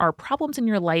when there are problems in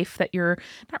your life that you're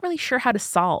not really sure how to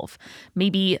solve.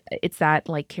 Maybe it's that,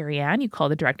 like Carrie Ann, you call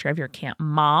the director of your camp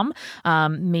mom.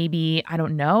 Maybe, I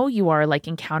don't know, you are like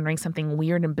encountering something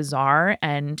weird and bizarre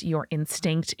and your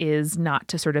instinct is not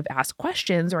to sort of ask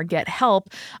questions or get help,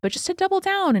 but just to double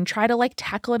down and try to like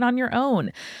tackle it on your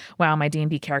own. Wow, my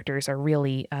D&D characters are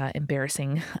really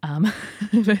embarrassing.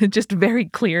 Just very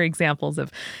clear examples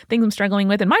of things I'm struggling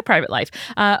with in my private life.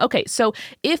 Okay, so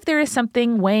if there is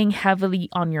something weighing heavily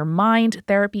on your mind,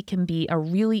 therapy can be a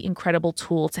really incredible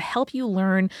tool to help you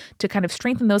learn to kind of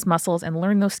strengthen those muscles and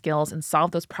learn those skills and solve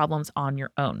those problems on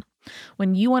your own.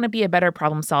 When you want to be a better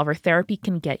problem solver, therapy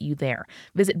can get you there.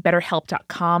 Visit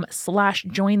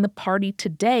betterhelp.com/jointheparty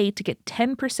today to get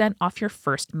 10% off your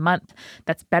first month.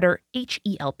 That's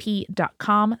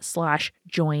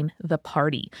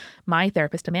betterhelp.com/jointheparty. My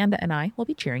therapist Amanda and I will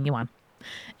be cheering you on.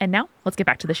 And now let's get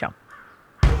back to the show.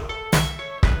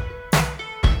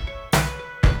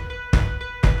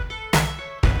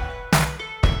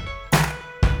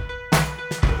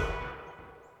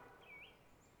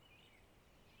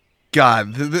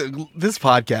 God, this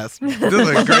podcast. This is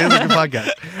a great looking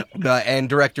podcast. And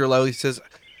Director Lowey says,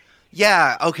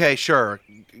 yeah, okay, sure.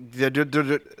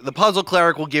 The puzzle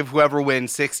cleric will give whoever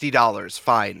wins $60.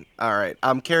 Fine. All right.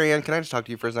 Carrie Ann, can I just talk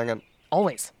to you for a second?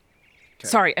 Always.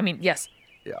 Sorry, I mean, yes.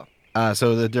 Yeah.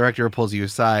 So the director pulls you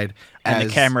aside, And as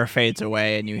the camera fades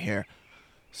away, and you hear,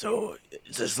 So,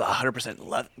 is this 100%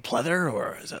 pleather,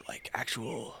 or is it like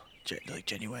actual, like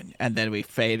genuine? and then we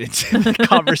fade into the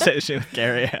conversation with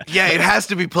Gary. Yeah, it has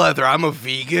to be pleather. I'm a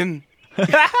vegan.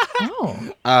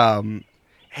 Oh.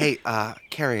 Hey,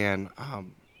 Carrie Ann.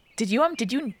 Did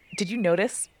you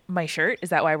notice my shirt? Is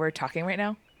that why we're talking right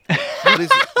now?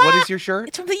 What is your shirt?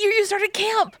 It's from the year you started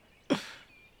camp.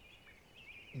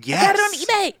 Yes. I got it on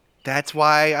eBay. That's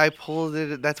why I pulled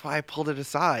it. That's why I pulled it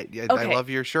aside. I Okay. love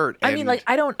your shirt. I mean, and- like,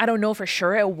 I don't know for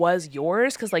sure it was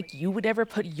yours because, like, you would never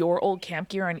put your old camp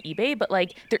gear on eBay, but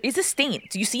like, there is a stain.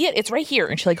 Do you see it? It's right here,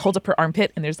 and she like holds up her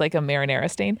armpit, and there's like a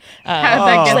marinara stain. How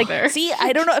did that get like, there? see,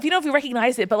 I don't know if you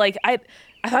recognize it, but like, I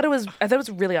thought it was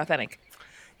really authentic.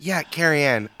 Yeah, Carrie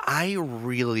Ann, I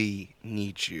really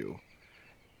need you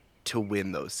to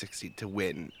win those 60, to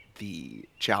win the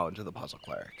challenge of the Puzzle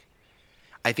Cleric.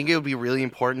 I think it would be really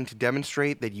important to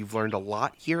demonstrate that you've learned a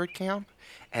lot here at camp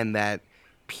and that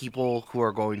people who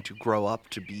are going to grow up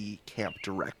to be camp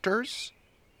directors,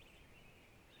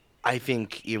 I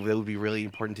think it would be really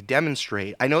important to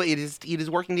demonstrate. I know it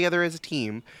is working together as a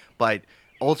team, but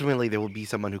ultimately there will be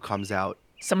someone who comes out.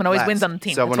 Someone always last. wins on the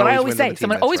team. Someone That's what I always always wins on say. the team,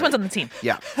 Someone that's always right. wins on the team.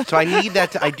 Yeah. So I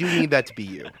do need that to be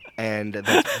you. And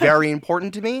that's very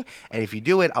important to me. And if you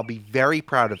do it, I'll be very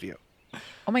proud of you.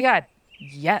 Oh my god.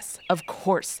 Yes, of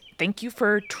course. Thank you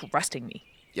for trusting me.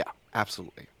 Yeah,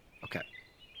 absolutely. Okay.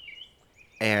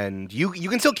 And you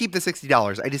can still keep the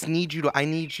 $60. I just need you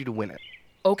to win it.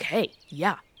 Okay.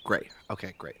 Yeah. Great.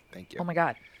 Okay, great. Thank you. Oh my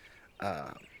god.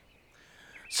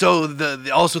 So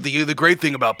the great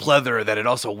thing about pleather that it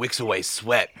also wicks away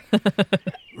sweat,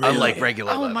 unlike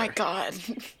regular Oh leather. my god.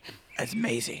 That's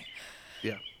amazing.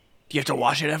 Yeah. Do you have to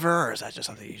wash it ever, or is that just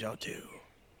something you don't do?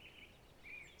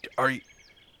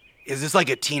 Is this like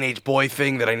a teenage boy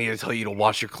thing that I need to tell you to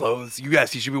wash your clothes?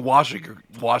 Yes, you should be washing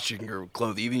your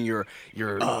clothes, even your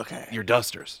okay. your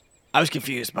dusters. I was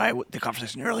confused by the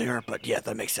conversation earlier, but yeah,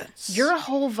 that makes sense. Your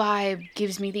whole vibe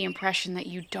gives me the impression that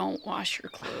you don't wash your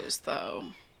clothes, though.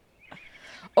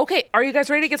 Okay, are you guys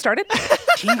ready to get started?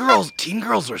 Teen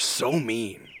girls are so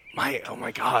mean. Oh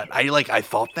my god. I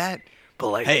thought that, but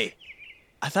like Hey,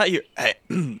 I thought you. Hey,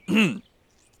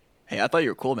 hey, I thought you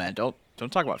were cool, man. Don't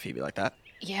talk about Phoebe like that.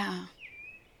 Yeah.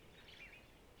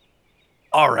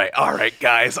 All right,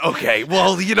 guys. Okay.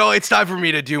 Well, it's time for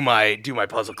me to do my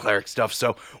puzzle cleric stuff.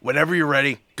 So whenever you're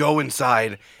ready, go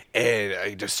inside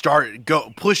and just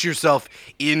push yourself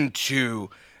into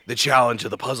the challenge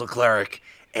of the puzzle cleric,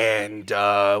 and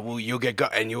you'll get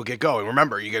going.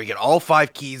 Remember, you're gonna get all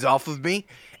 5 keys off of me,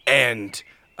 and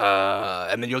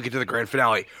then you'll get to the grand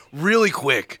finale really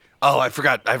quick. Oh, I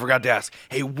forgot to ask.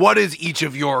 Hey, what is each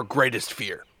of your greatest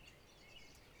fear?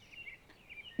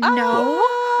 No.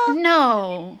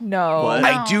 No. No. What?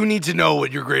 I do need to know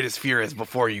what your greatest fear is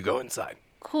before you go inside.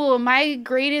 Cool. My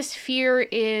greatest fear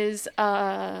is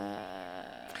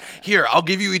Here, I'll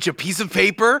give you each a piece of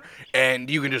paper, and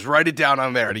you can just write it down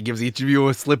on there. And he gives each of you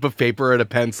a slip of paper and a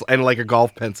pencil and like a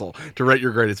golf pencil to write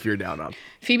your greatest fear down on.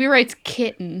 Phoebe writes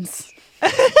kittens.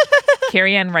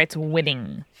 Carrie Ann writes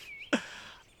winning.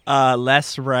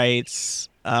 Les writes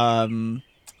a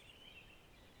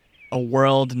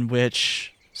world in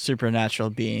which supernatural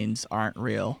beings aren't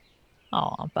real.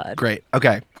 Aw, bud. Great.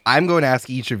 Okay. I'm going to ask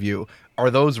each of you, are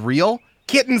those real?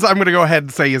 Kittens, I'm going to go ahead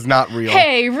and say is not real.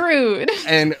 Hey, rude.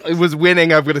 And it was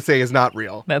winning, I'm going to say is not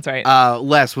real. That's right.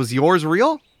 Les, was yours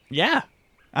real? Yeah.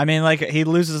 I mean, like, he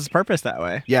loses his purpose that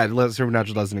way. Yeah,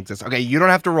 supernatural doesn't exist. Okay, you don't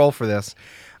have to roll for this.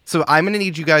 So I'm going to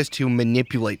need you guys to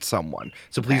manipulate someone.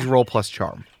 So please roll plus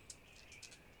charm.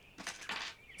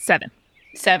 7.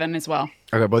 7 as well.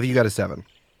 Okay, both of you got a 7.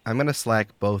 I'm going to slack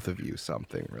both of you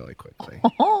something really quickly.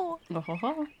 Oh. Oh, ho,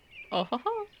 ho. Oh, ho,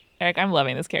 ho. Eric, I'm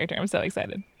loving this character. I'm so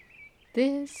excited.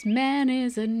 This man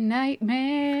is a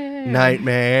nightmare.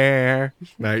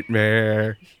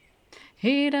 Nightmare.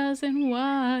 He doesn't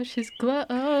wash his clothes.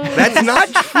 That's not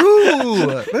true.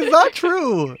 That's not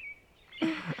true.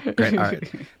 Great. All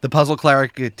right. The puzzle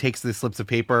cleric takes the slips of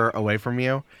paper away from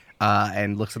you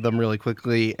and looks at them really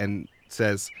quickly and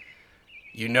says,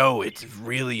 It's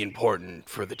really important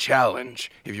for the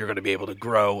challenge, if you're going to be able to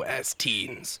grow as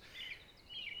teens,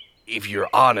 if you're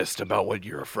honest about what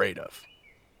you're afraid of.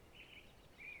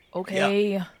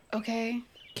 Okay. Okay.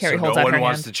 Carrie so holds no out one her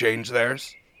wants hand. to change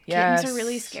theirs? Yes. Kittens are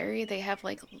really scary. They have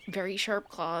like very sharp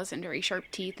claws and very sharp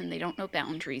teeth, and they don't know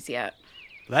boundaries yet.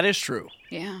 That is true.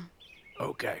 Yeah.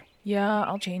 Okay. Yeah,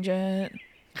 I'll change it.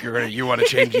 You want to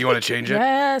change it?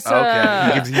 Yes.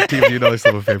 Okay. he gives you another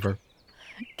slip of paper.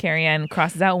 Carrie Ann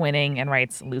crosses out winning and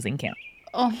writes losing camp.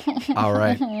 All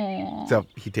right. So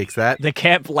he takes that. The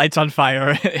camp lights on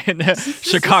fire in a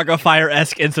Chicago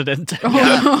Fire-esque incident.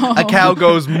 A cow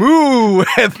goes moo,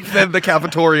 and then the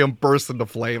cafetorium bursts into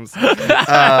flames.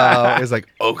 It's like,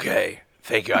 Okay.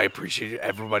 Thank you. I appreciate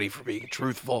everybody for being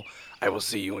truthful. I will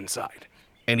see you inside.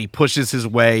 and he pushes his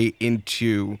way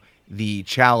into the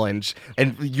challenge,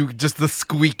 and you just the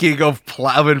squeaking of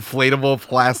inflatable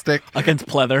plastic. Against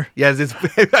pleather. Yes, it's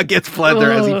against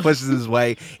pleather as he pushes his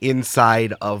way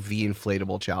inside of the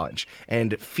inflatable challenge.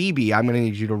 And Phoebe, I'm going to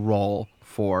need you to roll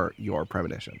for your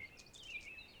premonition.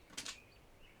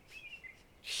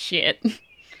 Shit.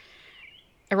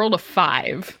 I rolled a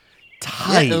 5.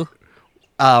 Tight.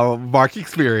 Mark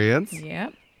experience.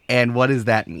 Yep. And what does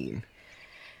that mean?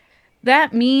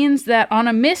 That means that on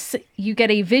a miss, you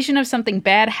get a vision of something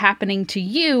bad happening to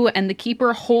you, and the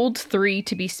keeper holds 3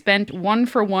 to be spent 1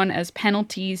 for 1 as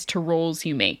penalties to rolls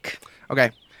you make.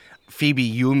 Okay. Phoebe,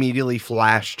 you immediately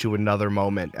flash to another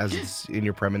moment as it's in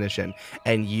your premonition,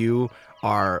 and you're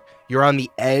on the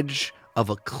edge of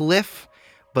a cliff,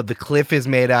 but the cliff is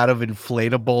made out of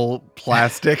inflatable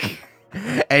plastic.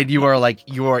 And you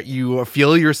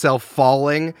feel yourself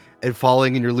falling,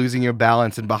 and you're losing your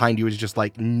balance, and behind you is just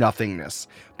like nothingness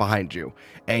behind you.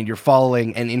 And you're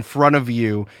falling, and in front of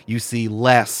you, you see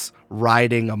Les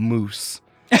riding a moose.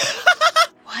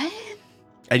 What?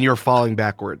 And you're falling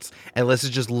backwards. And Les is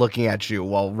just looking at you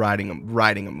while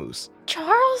riding a moose.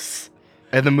 Charles?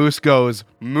 And the moose goes,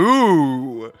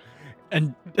 moo!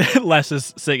 And Les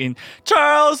is singing,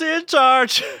 "Charles in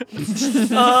charge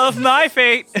of my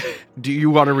fate." Do you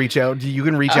want to reach out? You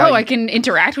can reach out. Oh, I can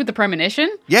interact with the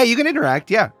premonition? Yeah, you can interact,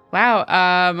 yeah. Wow.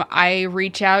 I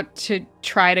reach out to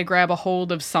try to grab a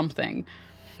hold of something.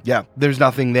 Yeah, there's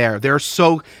nothing there.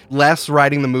 Les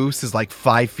riding the moose is like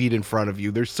 5 feet in front of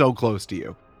you. They're so close to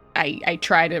you. I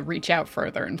try to reach out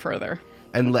further and further.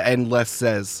 And Les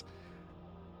says,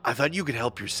 I thought you could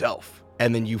help yourself.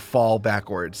 and then you fall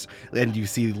backwards, and you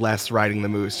see Les riding the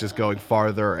moose just going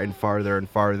farther and farther and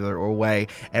farther away.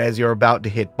 And as you're about to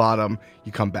hit bottom,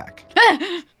 you come back.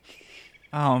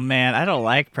 Oh man, I don't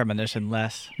like premonition,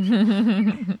 Les.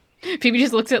 Phoebe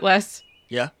just looks at Les,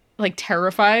 Yeah. like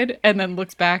terrified, and then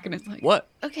looks back and it's like, What?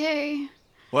 okay,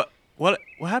 What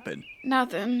happened?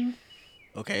 nothing.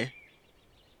 Okay.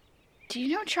 Do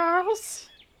you know Charles?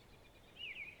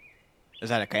 Is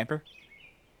that a camper?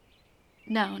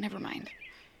 No, never mind.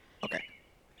 Okay.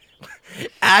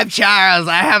 I'm Charles.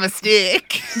 I have a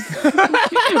stick.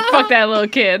 Fuck that little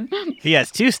kid. He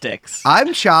has 2 sticks.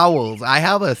 I'm Charles. I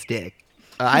have a stick.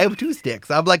 I have 2 sticks.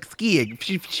 I'm like skiing.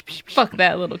 Fuck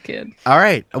that little kid. All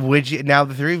right. Now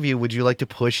the 3 of you, would you like to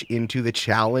push into the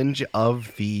challenge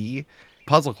of the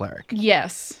puzzle cleric?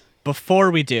 Yes. Before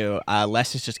we do,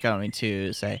 Les is just going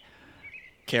to say,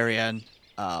 "Carrie Ann,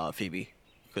 Phoebe,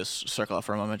 just circle up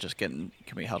for a moment. Can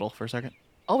we huddle for a second?"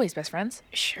 Always best friends.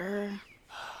 Sure.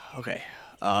 Okay.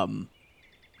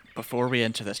 Before we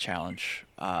enter this challenge,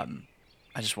 I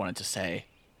just wanted to say,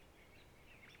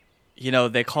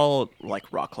 they call like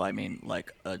rock climbing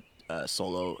like a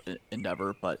solo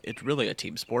endeavor, but it's really a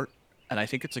team sport, and I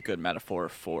think it's a good metaphor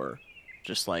for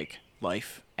just like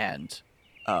life and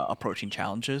approaching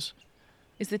challenges.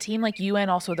 Is the team like you and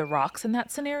also the rocks in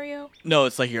that scenario? No,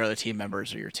 it's like your other team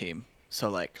members or your team. So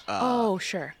like, Oh,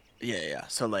 sure. yeah.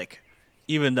 So like,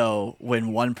 even though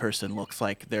when one person looks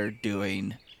like they're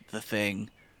doing the thing,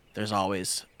 there's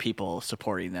always people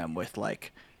supporting them with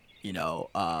like,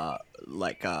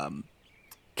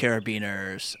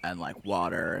 carabiners and like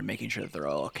water and making sure that they're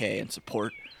all okay and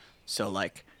support. So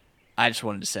like, I just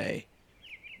wanted to say,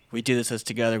 we do this as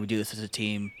together. We do this as a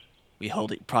team. We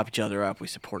prop each other up. We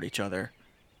support each other.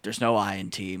 There's no I in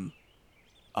team.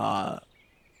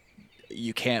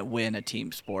 You can't win a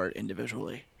team sport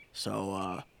individually.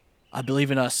 So I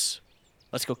believe in us.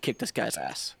 Let's go kick this guy's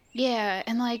ass. Yeah,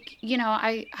 and like,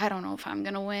 I don't know if I'm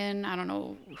gonna win. I don't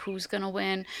know who's gonna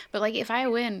win. But like, if I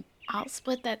win, I'll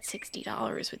split that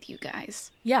 $60 with you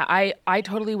guys. Yeah, I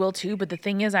totally will too. But the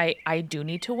thing is, I do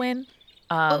need to win.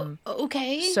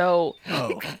 Okay. So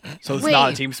Oh, so it's not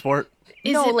a Wait. team sport?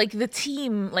 no, it- like the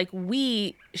team, like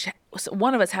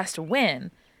one of us has to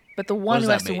win. But the one does who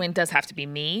that has to mean? win does have to be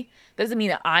me. Doesn't mean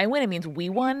that I win. It means we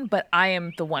won, but I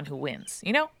am the one who wins.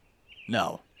 You know?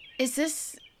 No. Is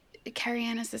this, Carrie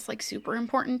Ann, is this like super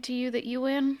important to you that you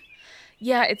win?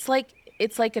 Yeah, it's like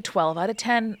a 12 out of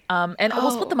 10. And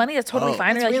we'll split the money. That's totally Oh.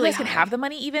 fine. That's Or like really you guys can high. have the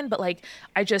money even, but like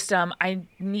I just I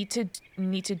need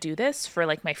to do this for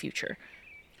like my future.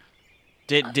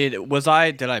 Did I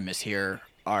mishear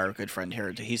our good friend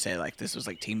here? Did he say like this was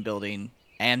like team building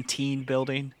and teen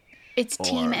building? It's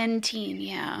team Or- and teen,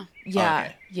 yeah. Yeah,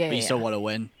 Okay. yeah. But you yeah. still want to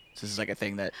win? So this is like a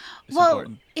thing that is Well,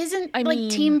 important. isn't I mean-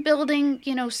 team building,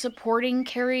 supporting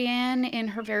Carrie Ann in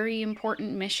her very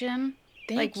important mission?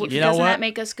 Thank you. You know doesn't what? that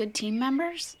make us good team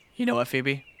members? You know what,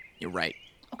 Phoebe? You're right.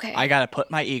 Okay. I gotta put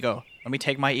my ego. Let me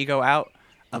take my ego out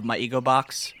of my ego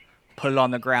box, put it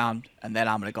on the ground, and then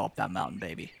I'm gonna go up that mountain,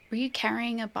 baby. Were you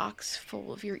carrying a box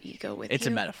full of your ego with It's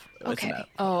you? a metaphor. It's a Okay.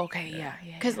 metaphor. Oh, okay. Yeah.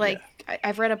 Because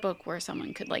I've read a book where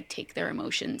someone could take their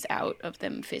emotions out of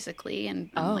them physically and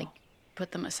Oh.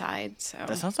 put them aside. So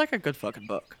That sounds like a good fucking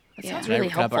book. That Yeah. sounds Can I- really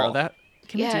can I borrow helpful. that?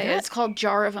 Can we yeah, do that? it's called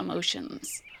Jar of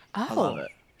Emotions. I love Oh.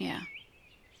 it. Yeah.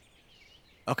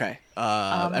 Okay.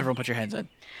 Everyone put your hands in.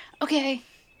 Okay.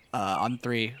 On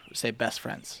 3, say best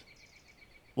friends.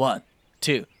 1,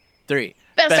 2, 3.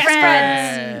 Best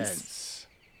friends!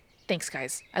 Thanks,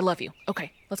 guys. I love you.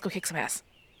 Okay, let's go kick some ass.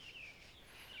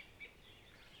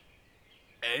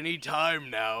 Anytime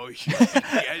now, you can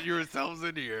get yourselves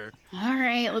in here. All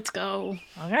right, let's go.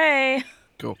 Okay.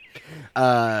 Cool.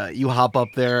 You hop up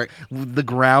there. The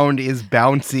ground is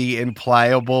bouncy and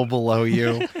pliable below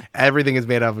you. Everything is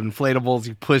made of inflatables.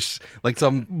 You push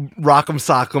some rock'em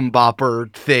sock'em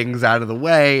bopper things out of the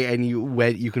way, and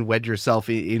you can wedge yourself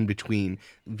in between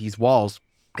these walls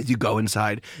as you go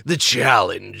inside the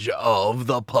challenge of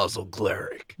the puzzle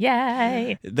cleric.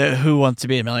 Yay. The Who Wants to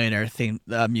Be a Millionaire theme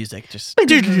music just.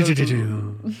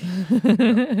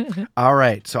 All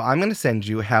right, so I'm going to send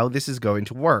you how this is going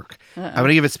to work. I'm going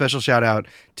to give a special shout out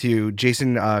to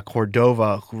Jason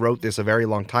Cordova, who wrote this a very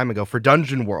long time ago for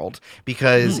Dungeon World,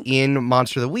 because in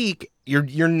Monster of the Week,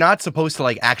 you're not supposed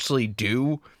to actually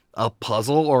do a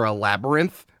puzzle or a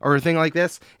labyrinth or a thing like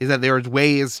this. Is that there's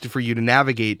ways for you to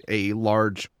navigate a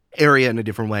large area in a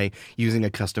different way using a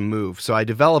custom move. So I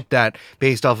developed that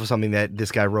based off of something that this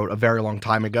guy wrote a very long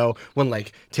time ago when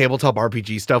tabletop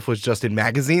RPG stuff was just in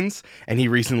magazines, and he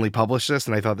recently published this,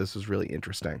 and I thought this was really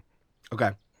interesting.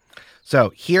 Okay.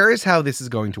 So here is how this is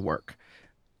going to work.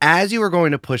 As you are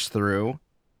going to push through,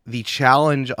 the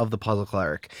challenge of the puzzle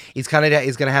cleric is going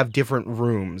to have different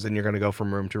rooms, and you're going to go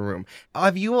from room to room.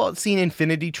 Have you all seen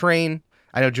Infinity Train?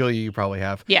 I know, Julia, you probably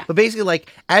have. Yeah. But basically,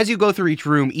 as you go through each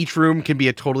room can be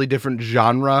a totally different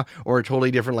genre or a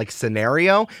totally different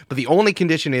scenario. But the only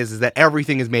condition is that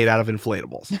everything is made out of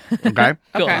inflatables. Okay.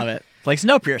 Cool. Okay. Love it. Like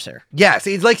Snowpiercer. Yes,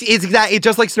 it's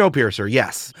just like Snowpiercer.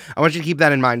 Yes, I want you to keep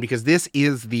that in mind because this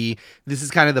is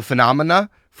kind of the phenomena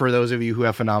for those of you who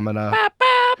have phenomena.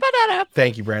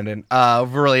 Thank you, Brandon.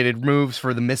 Related moves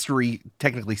for the mystery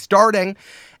technically starting.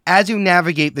 As you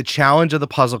navigate the challenge of the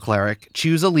puzzle cleric,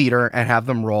 choose a leader and have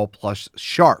them roll plus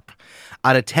sharp.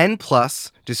 On a 10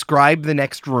 plus, describe the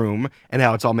next room and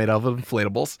how it's all made of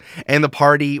inflatables, and the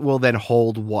party will then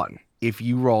hold 1. If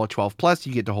you roll a 12 plus,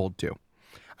 you get to hold 2.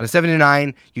 On a 7 to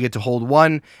 9, you get to hold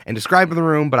 1 and describe the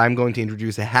room, but I'm going to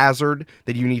introduce a hazard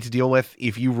that you need to deal with.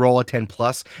 If you roll a 10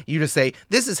 plus, you just say,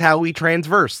 this is how we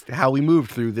transversed, how we moved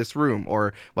through this room,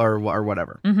 or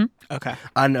whatever. Okay.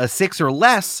 On a 6 or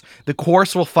less, the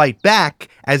course will fight back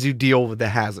as you deal with the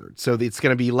hazard. So it's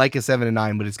going to be like a 7 to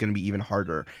 9, but it's going to be even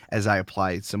harder as I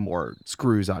apply some more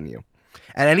screws on you.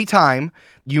 At any time,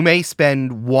 you may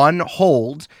spend 1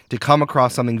 hold to come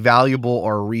across something valuable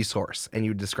or a resource, and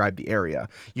you describe the area.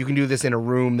 You can do this in a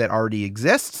room that already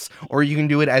exists, or you can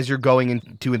do it as you're going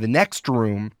into the next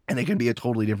room, and it can be a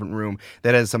totally different room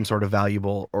that has some sort of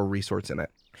valuable or resource in it.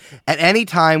 At any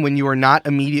time when you are not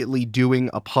immediately doing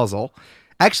a puzzle,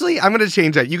 actually, I'm going to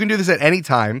change that. You can do this at any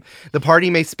time. The party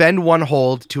may spend 1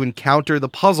 hold to encounter the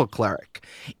puzzle cleric.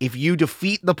 If you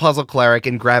defeat the puzzle cleric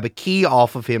and grab a key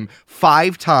off of him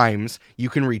 5 times, you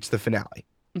can reach the finale.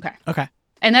 Okay. Okay.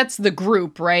 And that's the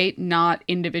group, right? Not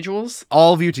individuals?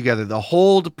 All of you together. The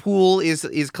hold pool is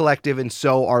collective, and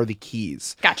so are the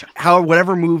keys. Gotcha.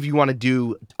 Whatever move you want to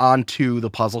do onto the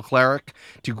puzzle cleric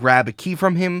to grab a key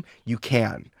from him, you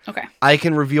can. Okay. I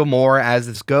can reveal more as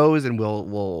this goes, and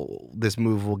this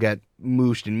move will get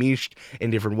mooshed and meeshed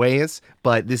in different ways,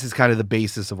 but this is kind of the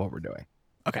basis of what we're doing.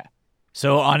 Okay.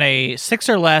 So on a 6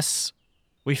 or less,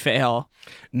 we fail.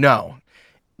 No.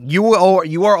 You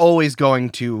are always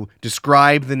going to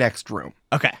describe the next room.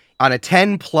 Okay. On a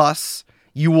 10 plus,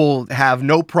 you will have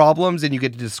no problems, and you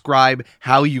get to describe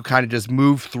how you kind of just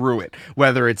move through it.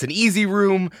 Whether it's an easy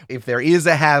room, if there is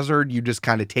a hazard, you just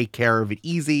kind of take care of it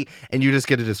easy, and you just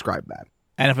get to describe that.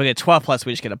 And if we get 12 plus,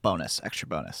 we just get a extra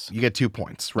bonus. You get 2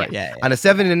 points, right? Yeah. On a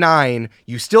 7 to 9,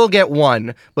 you still get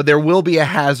 1, but there will be a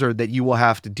hazard that you will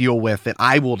have to deal with that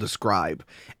I will describe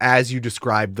as you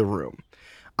describe the room.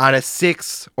 On a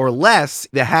 6 or less,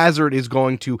 the hazard is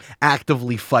going to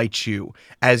actively fight you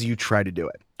as you try to do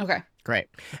it. Okay. Great.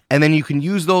 And then you can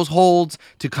use those holds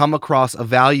to come across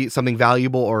something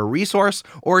valuable or a resource,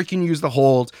 or you can use the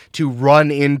hold to run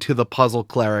into the puzzle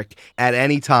cleric at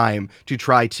any time to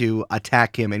try to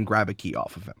attack him and grab a key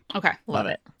off of him. Okay. Love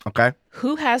it. Okay?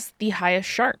 Who has the highest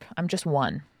sharp? I'm just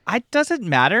one. It doesn't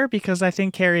matter because I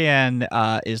think Carrie Ann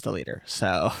is the leader.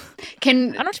 So I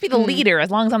don't have to be the leader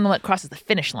as long as I'm the one that crosses the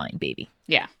finish line, baby.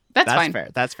 Yeah, that's fine. fair.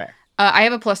 That's fair. I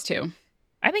have a +2.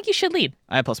 I think you should lead.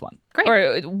 I have +1. Great.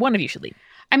 Or one of you should lead.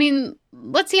 I mean,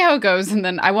 let's see how it goes, and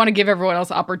then I want to give everyone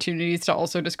else opportunities to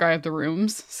also describe the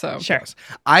rooms. So Sure.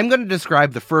 I'm going to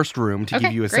describe the first room to Okay,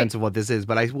 give you a great. sense of what this is,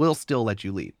 but I will still let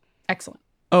you lead. Excellent.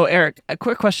 Oh, Eric, a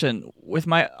quick question. With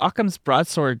my Occam's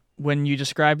broadsword, when you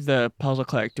describe the puzzle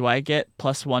cleric, do I get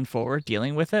 +1 forward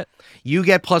dealing with it? You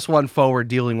get +1 forward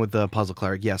dealing with the puzzle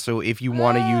cleric. Yeah, so if you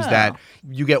want to use that,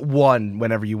 you get 1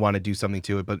 whenever you want to do something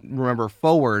to it. But remember,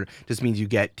 forward just means you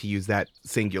get to use that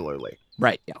singularly.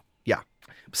 Right. Yeah.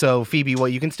 So, Phoebe, well,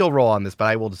 you can still roll on this, but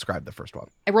I will describe the first one.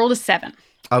 I rolled a 7.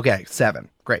 Okay, 7.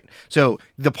 Great. So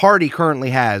the party currently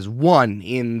has 1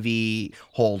 in the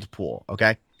hold pool.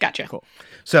 Okay. Gotcha. Cool.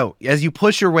 So as you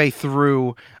push your way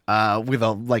through with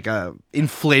a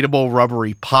inflatable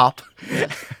rubbery pop,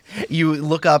 you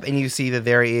look up and you see that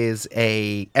there is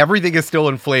everything is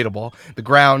still inflatable. The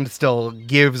ground still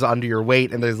gives under your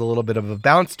weight and there's a little bit of a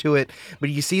bounce to it. But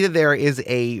you see that there is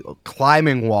a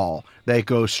climbing wall that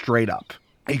goes straight up.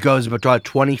 It goes about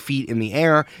 20 feet in the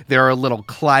air. There are little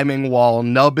climbing wall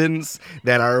nubbins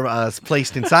that are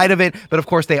placed inside of it. But of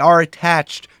course, they are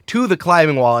attached to the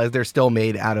climbing wall as they're still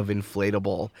made out of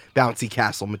inflatable bouncy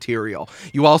castle material.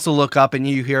 You also look up and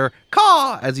you hear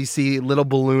caw as you see little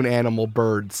balloon animal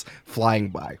birds flying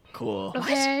by. Cool.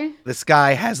 Okay. The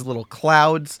sky has little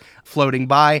clouds floating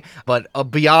by, but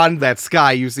beyond that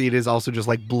sky, you see it is also just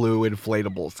like blue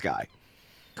inflatable sky.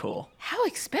 Cool. How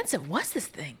expensive was this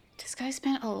thing? This guy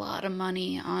spent a lot of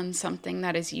money on something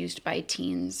that is used by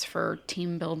teens for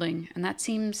team building, and that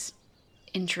seems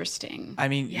interesting. I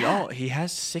mean, Yeah. y'all, he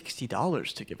has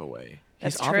 $60 to give away.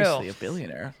 He's That's true. obviously a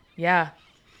billionaire. Yeah,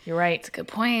 you're right. It's a good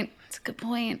point. It's a good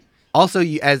point. Also,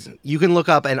 as you can look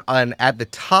up and at the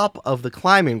top of the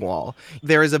climbing wall,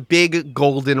 there is a big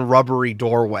golden rubbery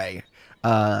doorway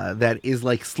that is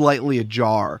like slightly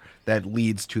ajar that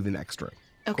leads to the next room.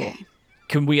 Okay.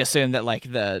 Can we assume that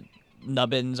like the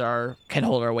nubbins can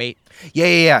hold our weight?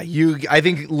 Yeah. I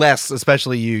think less,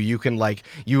 especially you can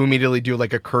you immediately do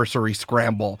like a cursory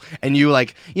scramble, and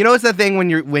it's that thing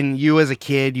when you as a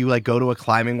kid you go to a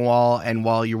climbing wall, and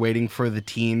while you're waiting for the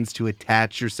teens to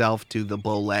attach yourself to the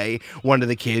belay, one of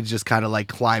the kids just kind of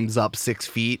climbs up 6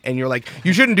 feet, and you're like,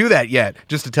 you shouldn't do that yet,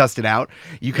 just to test it out.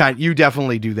 You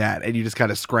definitely do that, and you just kind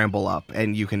of scramble up,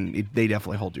 and they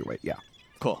definitely hold your weight. Yeah.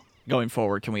 Cool. Going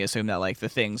forward, can we assume that the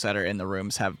things that are in the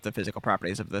rooms have the physical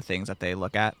properties of the things that they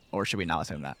look at, or should we not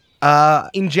assume that?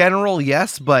 In general,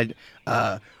 yes, but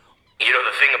You know,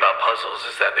 the thing about puzzles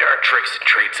is that there are tricks and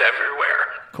treats everywhere.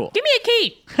 Cool. Give me a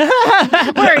key.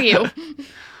 Where are you?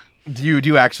 do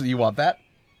you actually want that?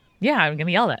 Yeah, I'm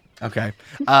gonna yell that. Okay.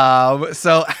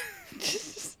 So.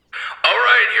 All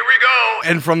right, here we go.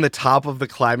 And from the top of the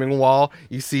climbing wall,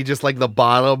 you see just the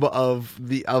bottom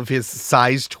of his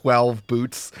size 12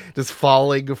 boots just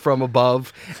falling from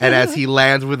above. And as he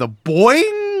lands with a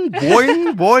boing,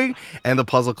 boing, boing, and the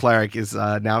puzzle cleric is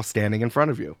now standing in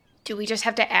front of you. Do we just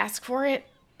have to ask for it?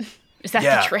 Is that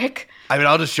Yeah. the trick? I mean,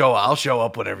 I'll show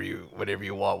up whenever you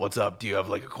want. What's up? Do you have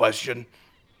a question?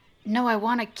 No, I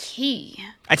want a key.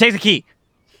 I take the key.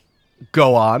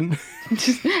 Go on.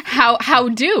 How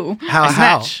do?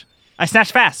 How? I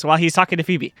snatch fast while he's talking to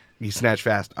Phoebe. You snatch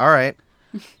fast. All right.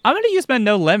 I'm gonna use my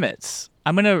no limits.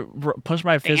 I'm gonna push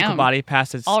my physical Damn. body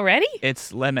past Already?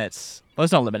 its limits. Well,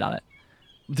 there's no limit on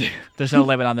it. There's no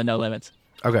limit on the no limits.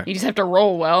 Okay. You just have to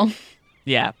roll well.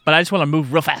 Yeah, but I just want to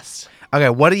move real fast. Okay.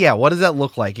 What does that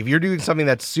look like? If you're doing something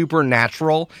that's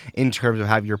supernatural in terms of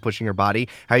how you're pushing your body,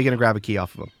 how are you going to grab a key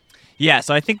off of him? Yeah,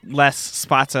 so I think Les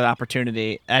spots an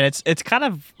opportunity, and it's kind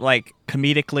of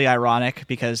comedically ironic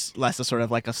because Les is sort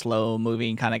of a slow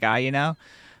moving kind of guy,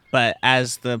 But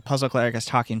as the puzzle cleric is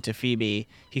talking to Phoebe,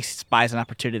 he spies an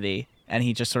opportunity, and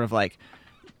he just sort of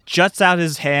juts out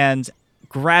his hands,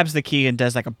 grabs the key, and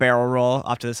does a barrel roll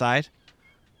off to the side,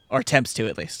 or attempts to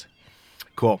at least.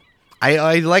 Cool.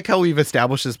 I like how we've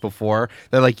established this before,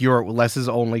 that your Les's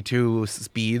only 2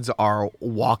 speeds are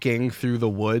walking through the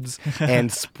woods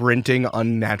and sprinting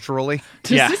unnaturally.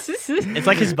 Yeah, it's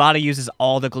like his body uses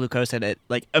all the glucose in it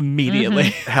immediately.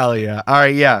 Hell yeah. All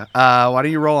right, yeah. Why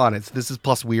don't you roll on it? So this is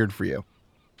plus weird for you.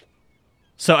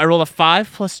 So I roll a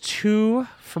 5 plus 2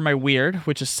 for my weird,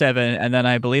 which is 7, and then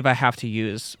I believe I have to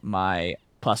use my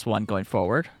 +1 going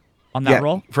forward. on that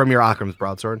roll? From your Occam's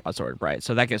broadsword. Sword, right.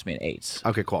 So that gives me an 8.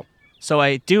 Okay, cool. So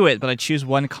I do it, but I choose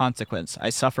one consequence. I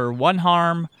suffer 1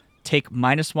 harm, take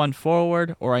 -1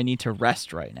 forward, or I need to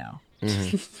rest right now.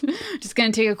 Just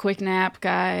gonna take a quick nap,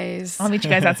 guys. I'll meet you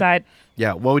guys outside.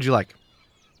 Yeah, what would you like?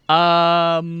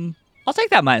 I'll take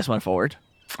that -1 forward.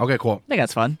 Okay, cool. I think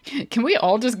that's fun. Can we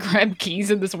all just grab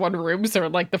keys in this one room? So,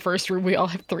 like, the first room, we all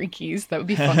have 3 keys. That would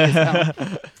be fun as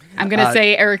hell. I'm gonna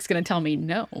say Eric's gonna tell me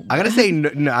no. I'm gonna say no.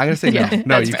 I'm gonna say no. No,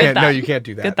 that's you fair. can't. No, you can't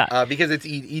do Good that. thought. Because it's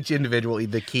each individual.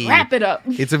 The key. Wrap it up.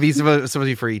 It's supposed to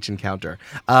be for each encounter.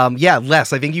 Yeah,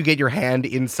 Les, I think you get your hand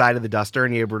inside of the duster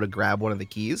and you're able to grab one of the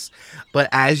keys. But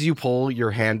as you pull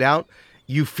your hand out,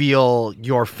 you feel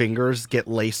your fingers get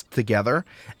laced together,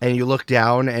 and you look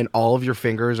down, and all of your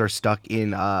fingers are stuck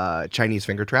in Chinese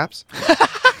finger traps.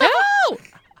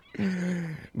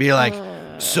 Be like,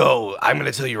 so I'm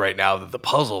going to tell you right now that the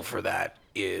puzzle for that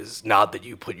is not that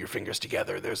you put your fingers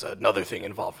together. There's another thing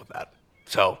involved with that.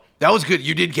 So that was good.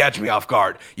 You did catch me off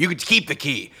guard. You could keep the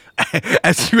key.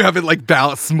 As you have it like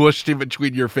smushed in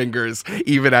between your fingers,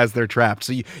 even as they're trapped.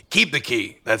 So you Keep the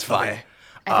key. That's fine. Okay.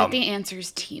 I bet the answer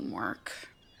is teamwork.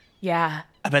 Yeah.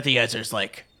 I bet the answer's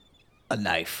like a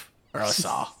knife or a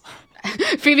saw.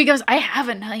 Phoebe goes, I have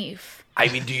a knife. I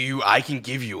mean, I can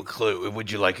give you a clue. Would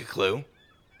you like a clue?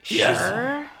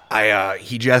 Sure.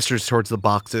 he gestures towards the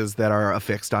boxes that are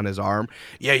affixed on his arm.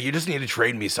 Yeah, you just need to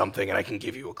trade me something and I can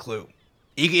give you a clue.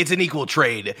 It's an equal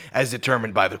trade as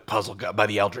determined by the puzzle god, by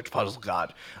the Eldritch Puzzle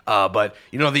God. But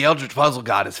you know, the Eldritch Puzzle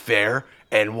God is fair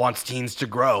and wants teens to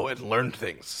grow and learn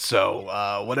things.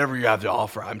 So whatever you have to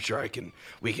offer, I'm sure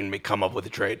we can come up with a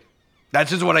trade. That's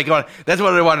just what that's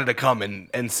what I wanted to come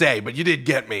and say. But you did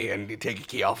get me and you take a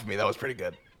key off of me. That was pretty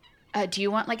good. Do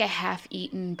you want like a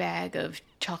half-eaten bag of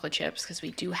chocolate chips? Because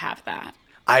we do have that.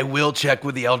 I will check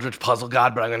with the Eldritch Puzzle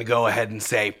God, but I'm going to go ahead and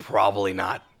say probably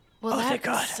not. Well, thank that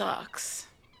God. sucks.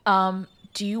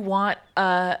 Do you want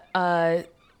a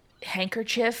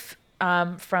handkerchief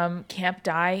from Camp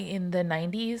Die in the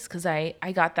 90s? Because I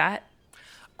got that.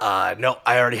 No,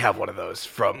 I already have one of those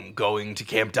from going to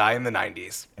Camp Die in the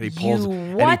 90s. And he pulls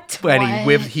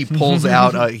he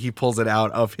pulls it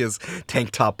out of his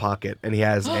tank top pocket, and he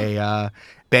has a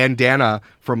bandana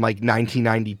from like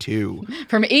 1992.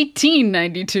 From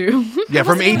 1892. Yeah,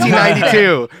 from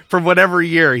 1892. From whatever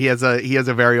year, he has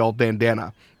a very old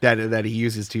bandana that he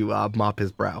uses to mop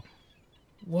his brow.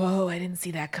 Whoa, I didn't see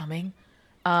that coming.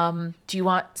 Do you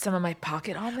want some of my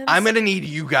pocket almonds? I'm going to need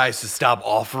you guys to stop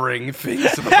offering things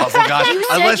to the puzzle god. You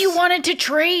said you wanted to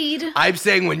trade. I'm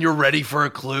saying when you're ready for a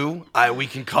clue, we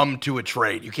can come to a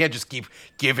trade. You can't just keep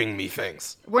giving me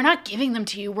things. We're not giving them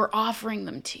to you. We're offering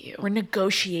them to you. We're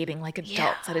negotiating like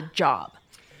adults at a job.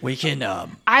 We can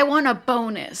I want a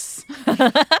bonus.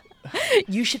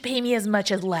 You should pay me as much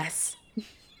as less.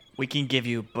 we can give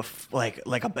you like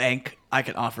a bank. I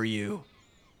can offer you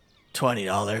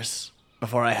 $20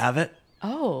 before I have it.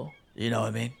 Oh, You know what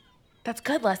I mean? that's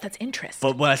good, Les. That's interest.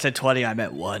 But when I said 20, I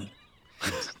meant 1.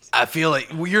 I feel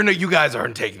like you guys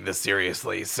aren't taking this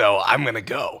seriously, so I'm going to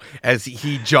go. As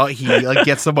he like,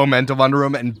 gets the momentum under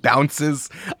him and bounces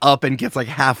up and gets like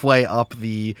halfway up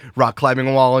the rock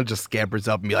climbing wall and just scampers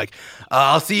up and be like,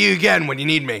 I'll see you again when you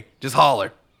need me. Just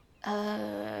holler.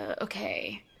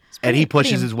 Okay. and he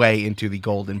pushes his way into the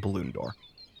golden balloon door.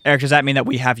 Eric, does that mean that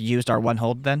we have used our 1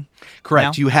 hold then?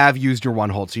 Correct. Now? You have used your 1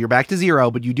 hold, so you're back to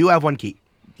 0, but you do have 1 key.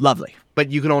 Lovely.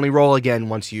 But you can only roll again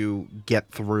once you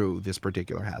get through this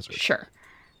particular hazard. Sure.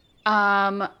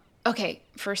 Okay,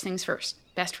 first things first.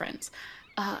 Best friends.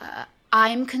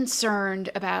 I'm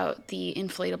concerned about the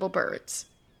inflatable birds.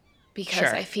 Because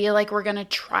Sure. I feel like we're going to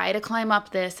try to climb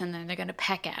up this and then they're going to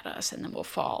peck at us and then we'll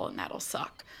fall and that'll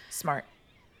suck. Smart.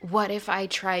 What if I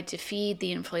tried to feed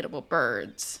the inflatable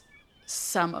birds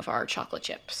some of our chocolate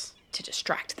chips to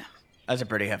distract them? That's a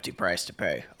pretty hefty price to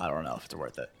pay. I don't know if it's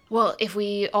worth it. Well, if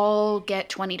we all get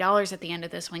 $20 at the end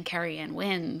of this when Carrie Ann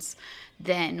wins,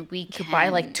 then we To can buy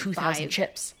like 2,000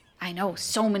 chips. I know,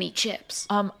 so many chips.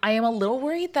 I am a little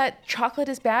worried that chocolate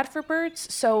is bad for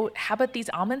birds, so how about these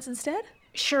almonds instead?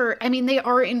 Sure, I mean, they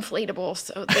are inflatable,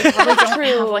 so they probably don't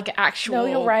have like actual No,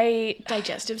 you're right.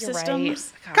 digestive You're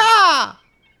systems. Right.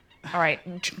 All right,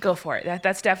 go for it.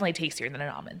 That's definitely tastier than an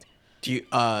almond. Do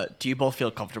you both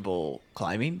feel comfortable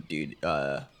climbing?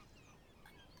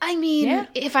 I mean, Yeah.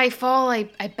 if I fall, I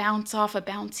bounce off a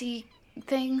bouncy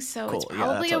thing, so it's Cool, yeah,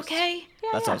 probably that's okay.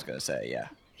 That's what I was gonna say. Yeah.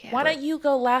 Yeah. Why don't you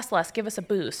go last, Les? Give us a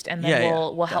boost, and then Yeah,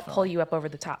 we'll help pull definitely. you up over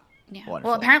the top. Yeah.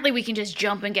 Wonderful. Well, apparently we can just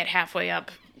jump and get halfway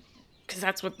up, because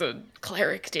that's what the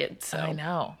cleric did. So I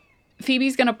know.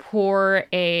 Phoebe's gonna pour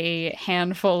a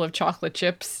handful of chocolate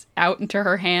chips out into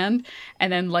her hand,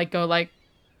 and then go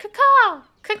caw,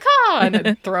 and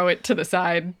then throw it to the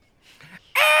side.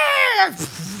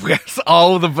 Yes,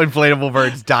 all the inflatable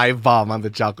birds dive bomb on the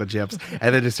chocolate chips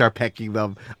and then just start pecking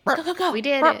them. We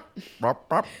did it. All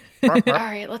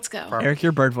right, let's go. Eric,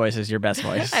 your bird voice is your best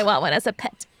voice. I want one as a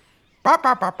pet.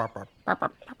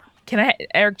 Can I,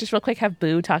 Eric, just real quick, have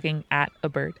Boo talking at a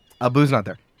bird? Boo's not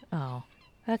there. Oh,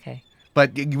 okay.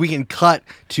 But we can cut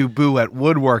to Boo at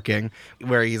woodworking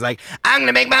where he's like, I'm going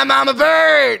to make my mom a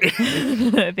bird.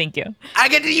 Thank you. I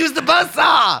get to use the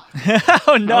buzzsaw.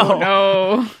 Oh, no.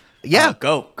 No. Yeah.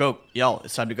 Go. Y'all,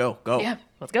 it's time to go. Go. Yeah.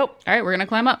 Let's go. All right, we're gonna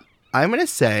climb up. I'm going to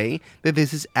say that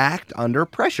this is act under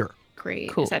pressure.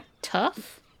 Great. Cool. Is that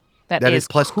tough? That is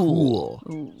plus cool.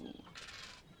 Ooh.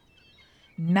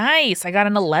 Nice. I got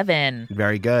an 11.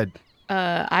 Very good.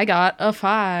 I got a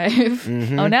 5.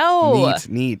 Mhm. Oh, no.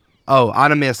 Neat. Oh,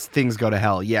 on a miss, things go to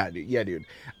hell. Yeah, dude.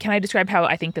 Can I describe how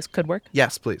I think this could work?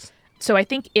 Yes, please. So I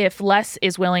think if Les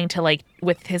is willing to, like,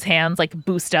 with his hands, like,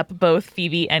 boost up both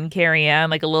Phoebe and Carrie Ann,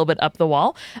 like, a little bit up the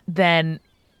wall, then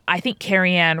I think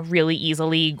Carrie Ann really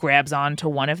easily grabs onto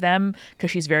one of them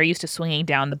because she's very used to swinging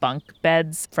down the bunk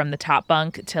beds from the top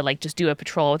bunk to, like, just do a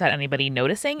patrol without anybody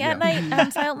noticing at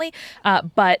night silently.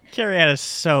 But Carrie Ann is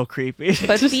so creepy.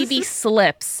 But Phoebe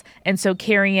slips, and so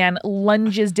Carrie Ann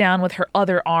lunges down with her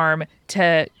other arm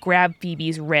to grab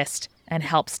Phoebe's wrist and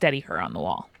help steady her on the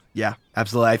wall. Yeah,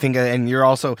 absolutely. I think, and you're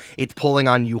also, it's pulling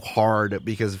on you hard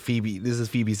because this is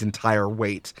Phoebe's entire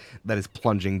weight that is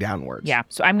plunging downwards. Yeah,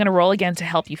 so I'm going to roll again to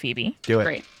help you, Phoebe. Do it.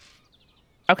 Great.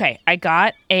 Okay, I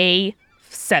got a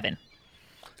 7.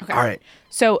 Okay. All right.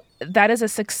 So that is a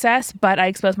success, but I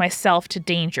expose myself to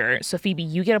danger. So Phoebe,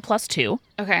 you get a +2.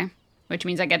 Okay. Which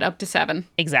means I get up to 7.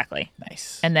 Exactly.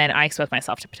 Nice. And then I expose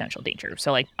myself to potential danger.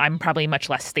 So, like, I'm probably much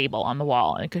less stable on the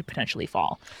wall and could potentially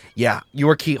fall. Yeah, you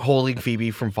are holding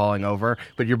Phoebe from falling over,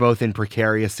 but you're both in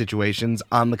precarious situations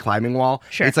on the climbing wall.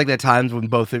 Sure. It's like that times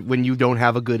when you don't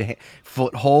have a good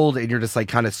foothold and you're just like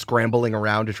kind of scrambling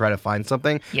around to try to find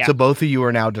something. Yeah. So both of you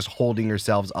are now just holding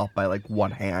yourselves up by like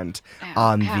one hand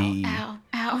on the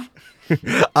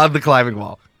on the climbing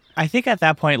wall. I think at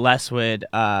that point, Les would,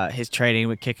 his training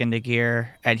would kick into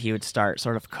gear and he would start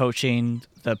sort of coaching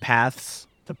the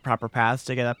proper paths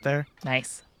to get up there.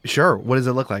 Nice. Sure. What does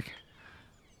it look like?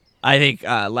 I think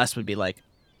Les would be like,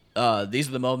 these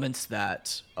are the moments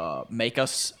that make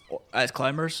us as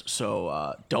climbers,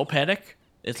 so don't panic.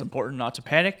 It's important not to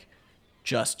panic.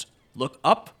 Just look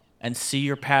up and see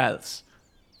your paths.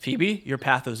 Phoebe, your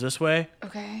path is this way.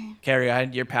 Okay. Carrie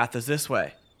Ann, your path is this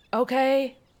way.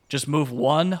 Okay. Just move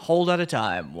one hold at a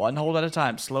time,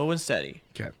 slow and steady.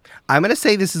 Okay. I'm gonna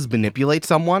say this is manipulate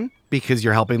someone because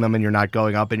you're helping them and you're not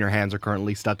going up and your hands are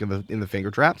currently stuck in the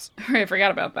finger traps. I forgot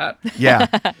about that.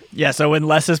 Yeah. Yeah, so when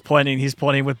Les is pointing, he's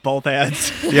pointing with both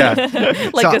hands. Yeah.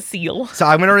 Like So- a seal. So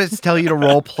I'm gonna just tell you to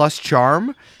roll plus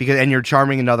charm and you're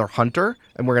charming another hunter,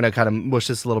 and we're gonna kind of mush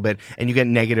this a little bit, and you get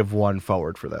 -1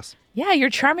 forward for this. Yeah, you're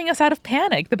charming us out of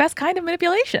panic. The best kind of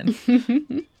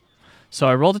manipulation. So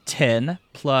I rolled a 10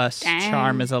 plus Dang.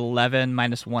 charm is 11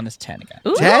 minus 1 is 10 again.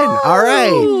 Ooh. 10. All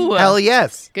right. Hell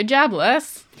yes. Good job,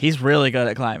 Les. He's really good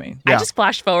at climbing. I Yeah. just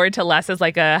flashed forward to Les as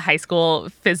like a high school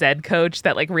phys ed coach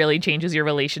that like really changes your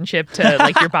relationship to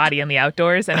like your body and the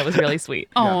outdoors, and it was really sweet.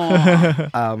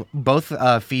 Oh. Both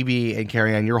Phoebe and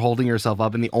Carrie Ann, you're holding yourself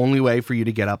up, and the only way for you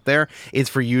to get up there is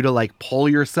for you to like pull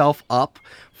yourself up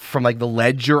from like the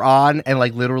ledge you're on and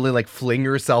like literally like fling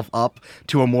yourself up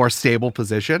to a more stable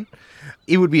position.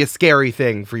 It would be a scary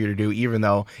thing for you to do, even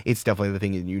though it's definitely the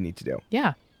thing that you need to do.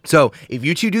 Yeah. So if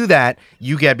you two do that,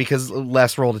 you get, because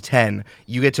Les rolled a 10,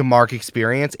 you get to mark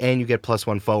experience and you get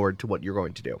 +1 forward to what you're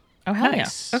going to do. Oh, hell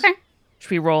Nice. yeah. Okay.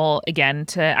 Should we roll again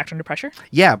to act under pressure?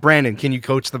 Yeah, Brandon, can you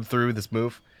coach them through this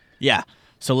move? Yeah.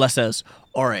 So Les says,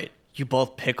 all right, you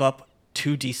both pick up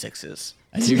 2 D6s.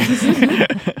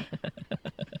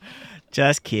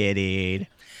 Just kidding.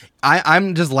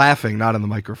 I'm just laughing, not on the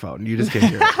microphone. You just can't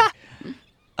hear it.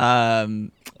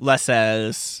 Les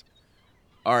says,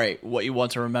 all right, what you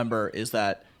want to remember is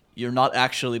that you're not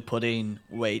actually putting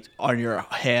weight on your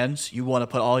hands. You want to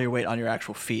put all your weight on your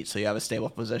actual feet so you have a stable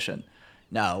position.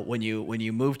 Now, when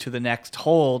you move to the next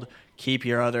hold, keep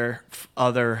your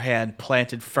other hand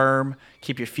planted firm,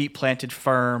 keep your feet planted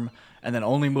firm, and then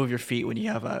only move your feet when you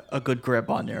have a good grip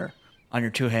on your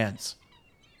 2 hands.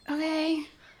 Okay.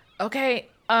 Okay.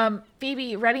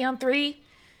 Phoebe, ready on 3,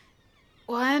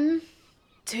 1,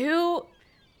 2.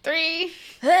 3.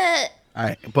 All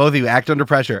right, both of you act under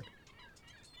pressure.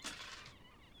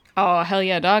 Oh, hell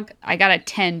yeah, dog. I got a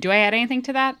 10. Do I add anything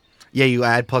to that? Yeah, you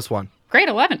add +1. Great,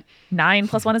 11. 9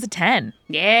 + 1 is a 10.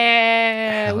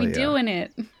 Yeah, Hell we yeah. doing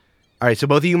it. All right, so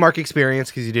both of you mark experience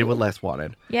because you did what Les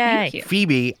wanted. Yay. Thank you.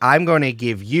 Phoebe, I'm going to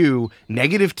give you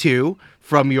 -2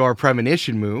 from your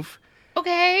premonition move.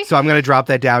 Okay. So I'm going to drop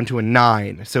that down to a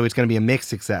 9. So it's going to be a mixed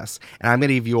success. And I'm going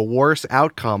to give you a worse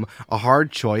outcome, a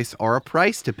hard choice, or a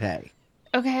price to pay.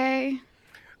 Okay.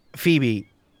 Phoebe,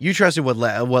 you trusted what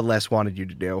Les wanted you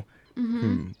to do.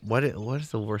 What is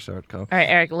the worst outcome? All right,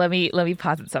 Eric, let me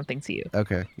posit something to you.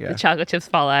 Okay, yeah. The chocolate chips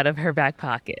fall out of her back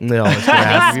pocket. No, it's gonna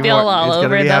have to be Spill more, all it's gonna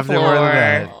over be the have to be more than floor.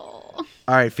 that.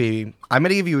 All right, Phoebe, I'm going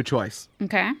to give you a choice.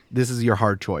 Okay. This is your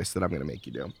hard choice that I'm going to make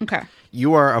you do. Okay.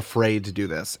 You are afraid to do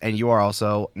this, and you are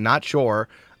also not sure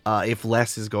if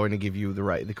Les is going to give you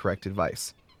the correct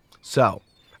advice. So,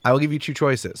 I will give you 2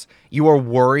 choices. You are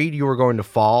worried you are going to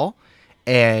fall,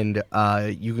 and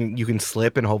you can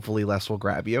slip, and hopefully Les will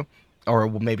grab you, or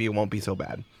maybe it won't be so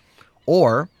bad.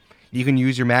 Or you can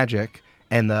use your magic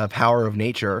and the power of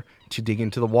nature to dig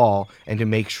into the wall and to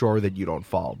make sure that you don't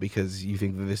fall because you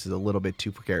think that this is a little bit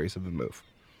too precarious of a move.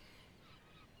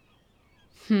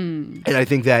 And I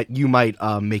think that you might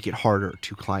make it harder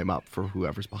to climb up for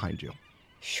whoever's behind you.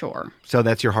 Sure. So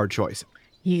that's your hard choice.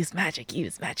 Use magic,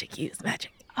 use magic, use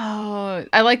magic. Oh,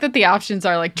 I like that the options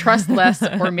are like trust less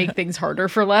or make things harder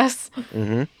for less.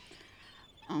 Mm-hmm.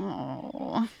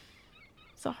 Oh,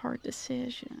 it's a hard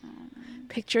decision.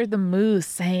 Picture the moose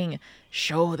saying,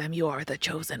 "Show them you are the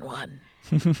chosen one."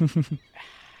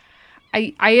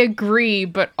 I agree,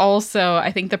 but also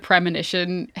I think the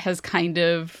premonition has kind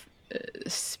of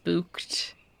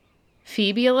spooked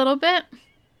Phoebe a little bit.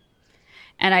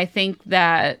 And I think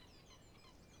that,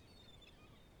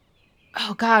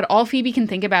 oh God, all Phoebe can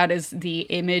think about is the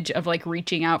image of like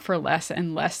reaching out for Les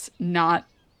and Les not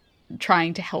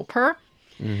trying to help her.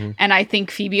 And I think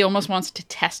Phoebe almost wants to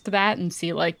test that and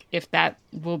see like if that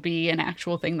will be an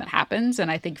actual thing that happens.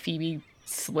 And I think Phoebe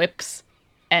slips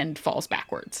and falls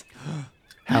backwards.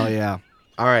 Hell yeah.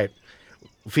 All right.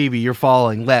 Phoebe, you're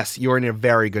falling. Les, you're in a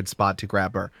very good spot to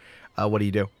grab her. What do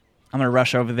you do? I'm going to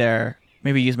rush over there,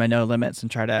 maybe use my no limits and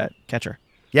try to catch her.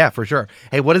 Yeah, for sure.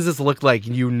 Hey, what does this look like?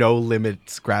 No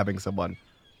limits grabbing someone.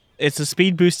 It's a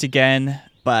speed boost again,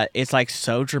 but it's like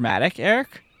so dramatic,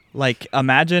 Eric. Like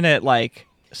imagine it like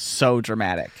so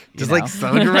dramatic. Just like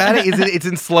so dramatic? It's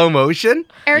in slow motion?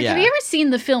 Eric, Yeah. have you ever seen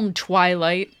the film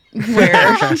Twilight?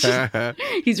 Where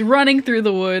he's running through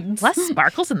the woods. Les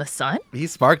sparkles in the sun?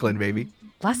 He's sparkling, baby.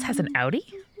 Les has an Audi?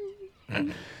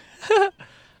 So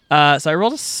I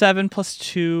rolled a 7 +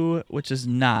 2, which is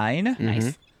 9.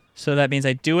 Nice. So that means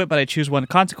I do it, but I choose one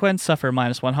consequence, suffer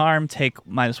 -1 harm, take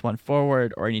 -1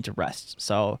 forward, or I need to rest.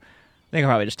 So I think I'll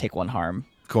probably just take 1 harm.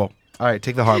 Cool. All right,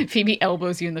 take the harm. Phoebe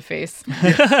elbows you in the face.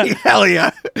 Hell yeah.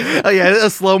 Hell yeah.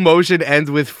 A slow motion ends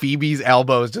with Phoebe's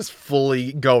elbows just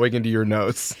fully going into your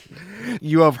nose.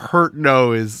 You have hurt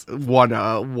nose, one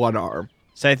arm.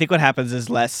 So I think what happens is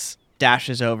Les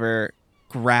dashes over,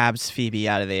 grabs Phoebe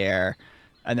out of the air,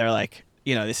 and they're like,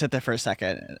 they sit there for a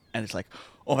second, and it's like,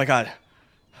 oh my God,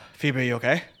 Phoebe, are you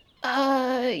okay?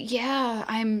 Yeah,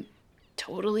 I'm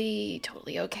totally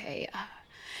okay.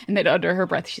 And then under her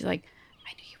breath, she's like,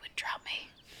 I knew you wouldn't drown me.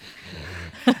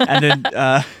 And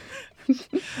then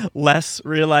Les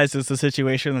realizes the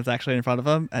situation that's actually in front of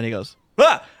him, and he goes,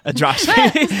 ah! And drops me.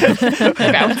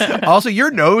 Also,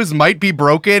 your nose might be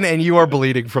broken and you are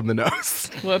bleeding from the nose.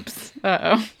 Whoops.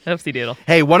 Uh-oh. Oopsie doodle.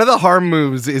 Hey, one of the harm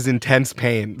moves is intense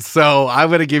pain. So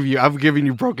I'm giving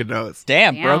you broken nose.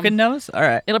 Damn, broken nose? All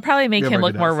right. It'll probably make Yeah, him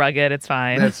look Morgan more does. rugged. It's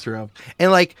fine. That's true.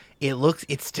 And like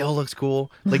it still looks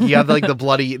cool. Like you have like the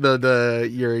bloody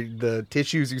the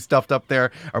tissues you stuffed up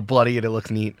there are bloody and it looks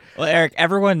neat. Well, Eric,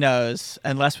 everyone knows,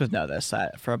 and Les would know this,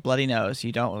 that for a bloody nose,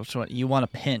 you want to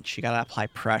pinch. You got to apply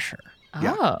pressure.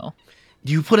 Yeah. Oh.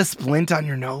 Do you put a splint on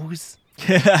your nose?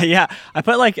 Yeah, I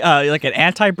put like an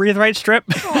anti-breathe right strip.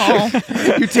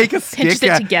 You take a stick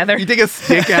it together. You take a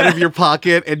stick out of your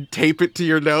pocket and tape it to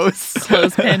your nose.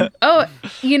 Clothespin. Oh,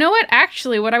 you know what?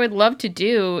 Actually, what I would love to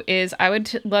do is I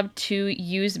would love to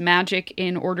use magic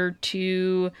in order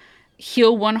to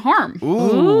heal 1 harm.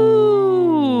 Ooh.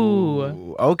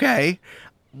 Okay.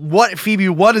 Phoebe,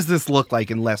 what does this look like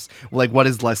what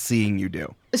is Les seeing you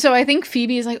do? So I think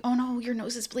Phoebe is like, oh no, your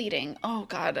nose is bleeding. Oh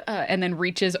God. And then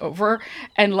reaches over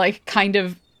and like kind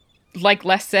of, like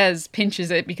Les says,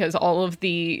 pinches it because all of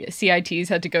the CITs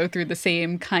had to go through the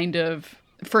same kind of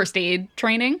first aid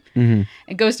training. Mm-hmm.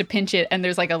 It goes to pinch it and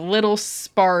there's like a little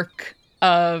spark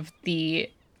of the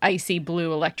icy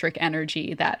blue electric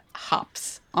energy that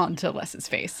hops onto Les's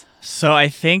face. So I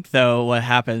think, though, what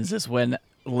happens is when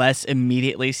Les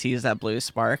immediately sees that blue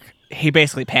spark, he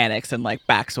basically panics and like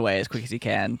backs away as quick as he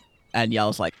can and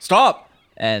yells like, stop!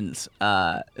 And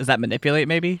does that manipulate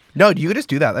maybe? No, you can just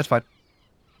do that. That's fine.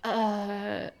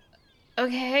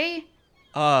 Okay.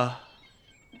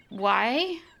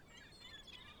 Why?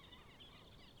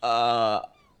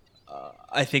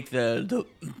 I think the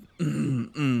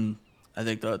I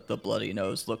think the bloody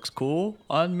nose looks cool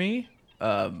on me.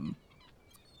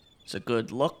 It's a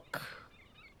good look.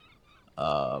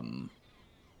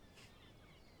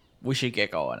 We should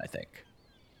get going, I think.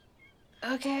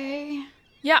 Okay.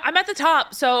 Yeah, I'm at the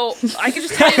top, so I can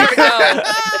just tell you where to go.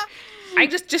 I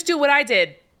just do what I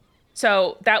did.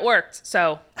 So that worked.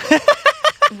 So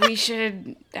We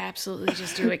should absolutely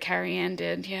just do what Carrie Ann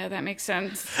did. Yeah, that makes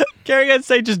sense. Carrie Ann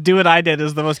say just do what I did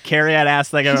is the most Carrie Ann ass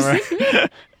thing I've ever.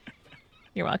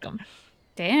 you're welcome.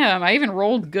 Damn, I even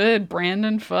rolled good,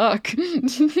 Brandon. Fuck.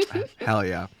 Hell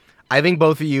yeah. I think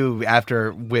both of you,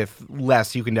 after with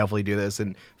Les, you can definitely do this,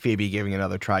 and Phoebe giving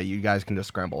another try, you guys can just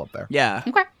scramble up there. Yeah,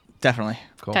 Okay. definitely.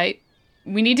 Cool. Tight.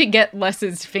 We need to get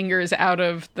Les's fingers out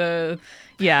of the.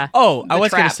 Yeah. Oh, I The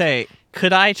was gonna trap. say,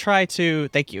 could I try to?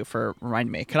 Thank you for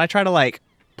reminding me. Could I try to like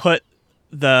put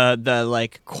the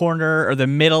like corner or the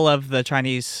middle of the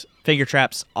Chinese finger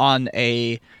traps on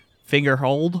a finger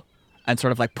hold and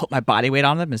sort of like put my body weight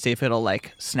on them and see if it'll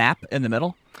like snap in the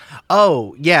middle?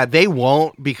 Oh, yeah, they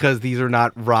won't because these are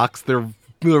not rocks. They're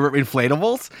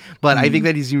inflatables. But I think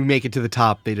that as you make it to the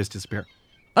top, they just disappear.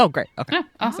 Oh, great. Okay. Oh,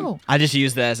 awesome. Oh. I just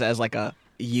use this as like a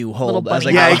U hold. Little As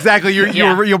bunny like Yeah, a- exactly.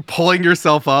 Yeah. You're pulling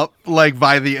yourself up like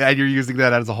by the and you're using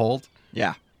that as a hold.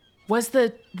 Yeah. Was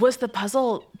the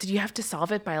puzzle? Did you have to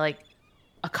solve it by like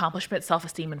accomplishment,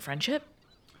 self-esteem, and friendship?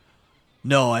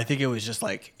 No, I think it was just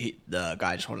like the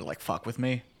guy just wanted to like fuck with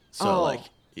me. So Oh. like,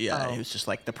 yeah, Oh. he was just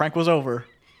like the prank was over.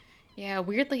 Yeah,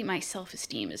 weirdly, my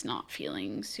self-esteem is not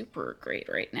feeling super great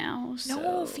right now. So.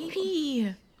 No, Phoebe,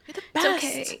 you're the It's best.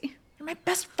 okay. You're my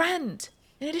best friend.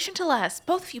 In addition to Les,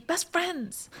 both of you best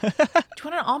friends. Do you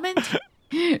want an almond?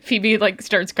 Phoebe like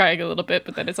starts crying a little bit,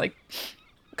 but then it's like,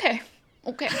 okay,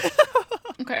 okay.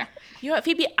 You know what,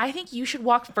 Phoebe? I think you should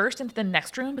walk first into the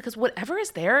next room because whatever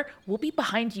is there will be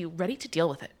behind you, ready to deal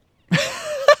with it.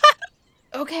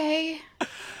 Okay.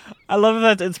 I love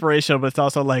that inspirational, but it's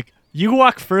also like you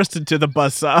walk first into the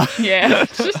buzzsaw. Yeah.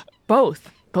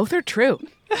 Both are true.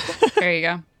 There you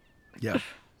go. Yeah.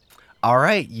 All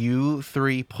right, you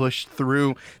three push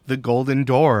through the golden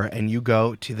door and you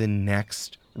go to the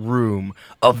next room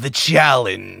Of the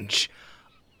challenge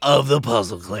of the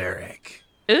puzzle cleric.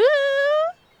 Ooh.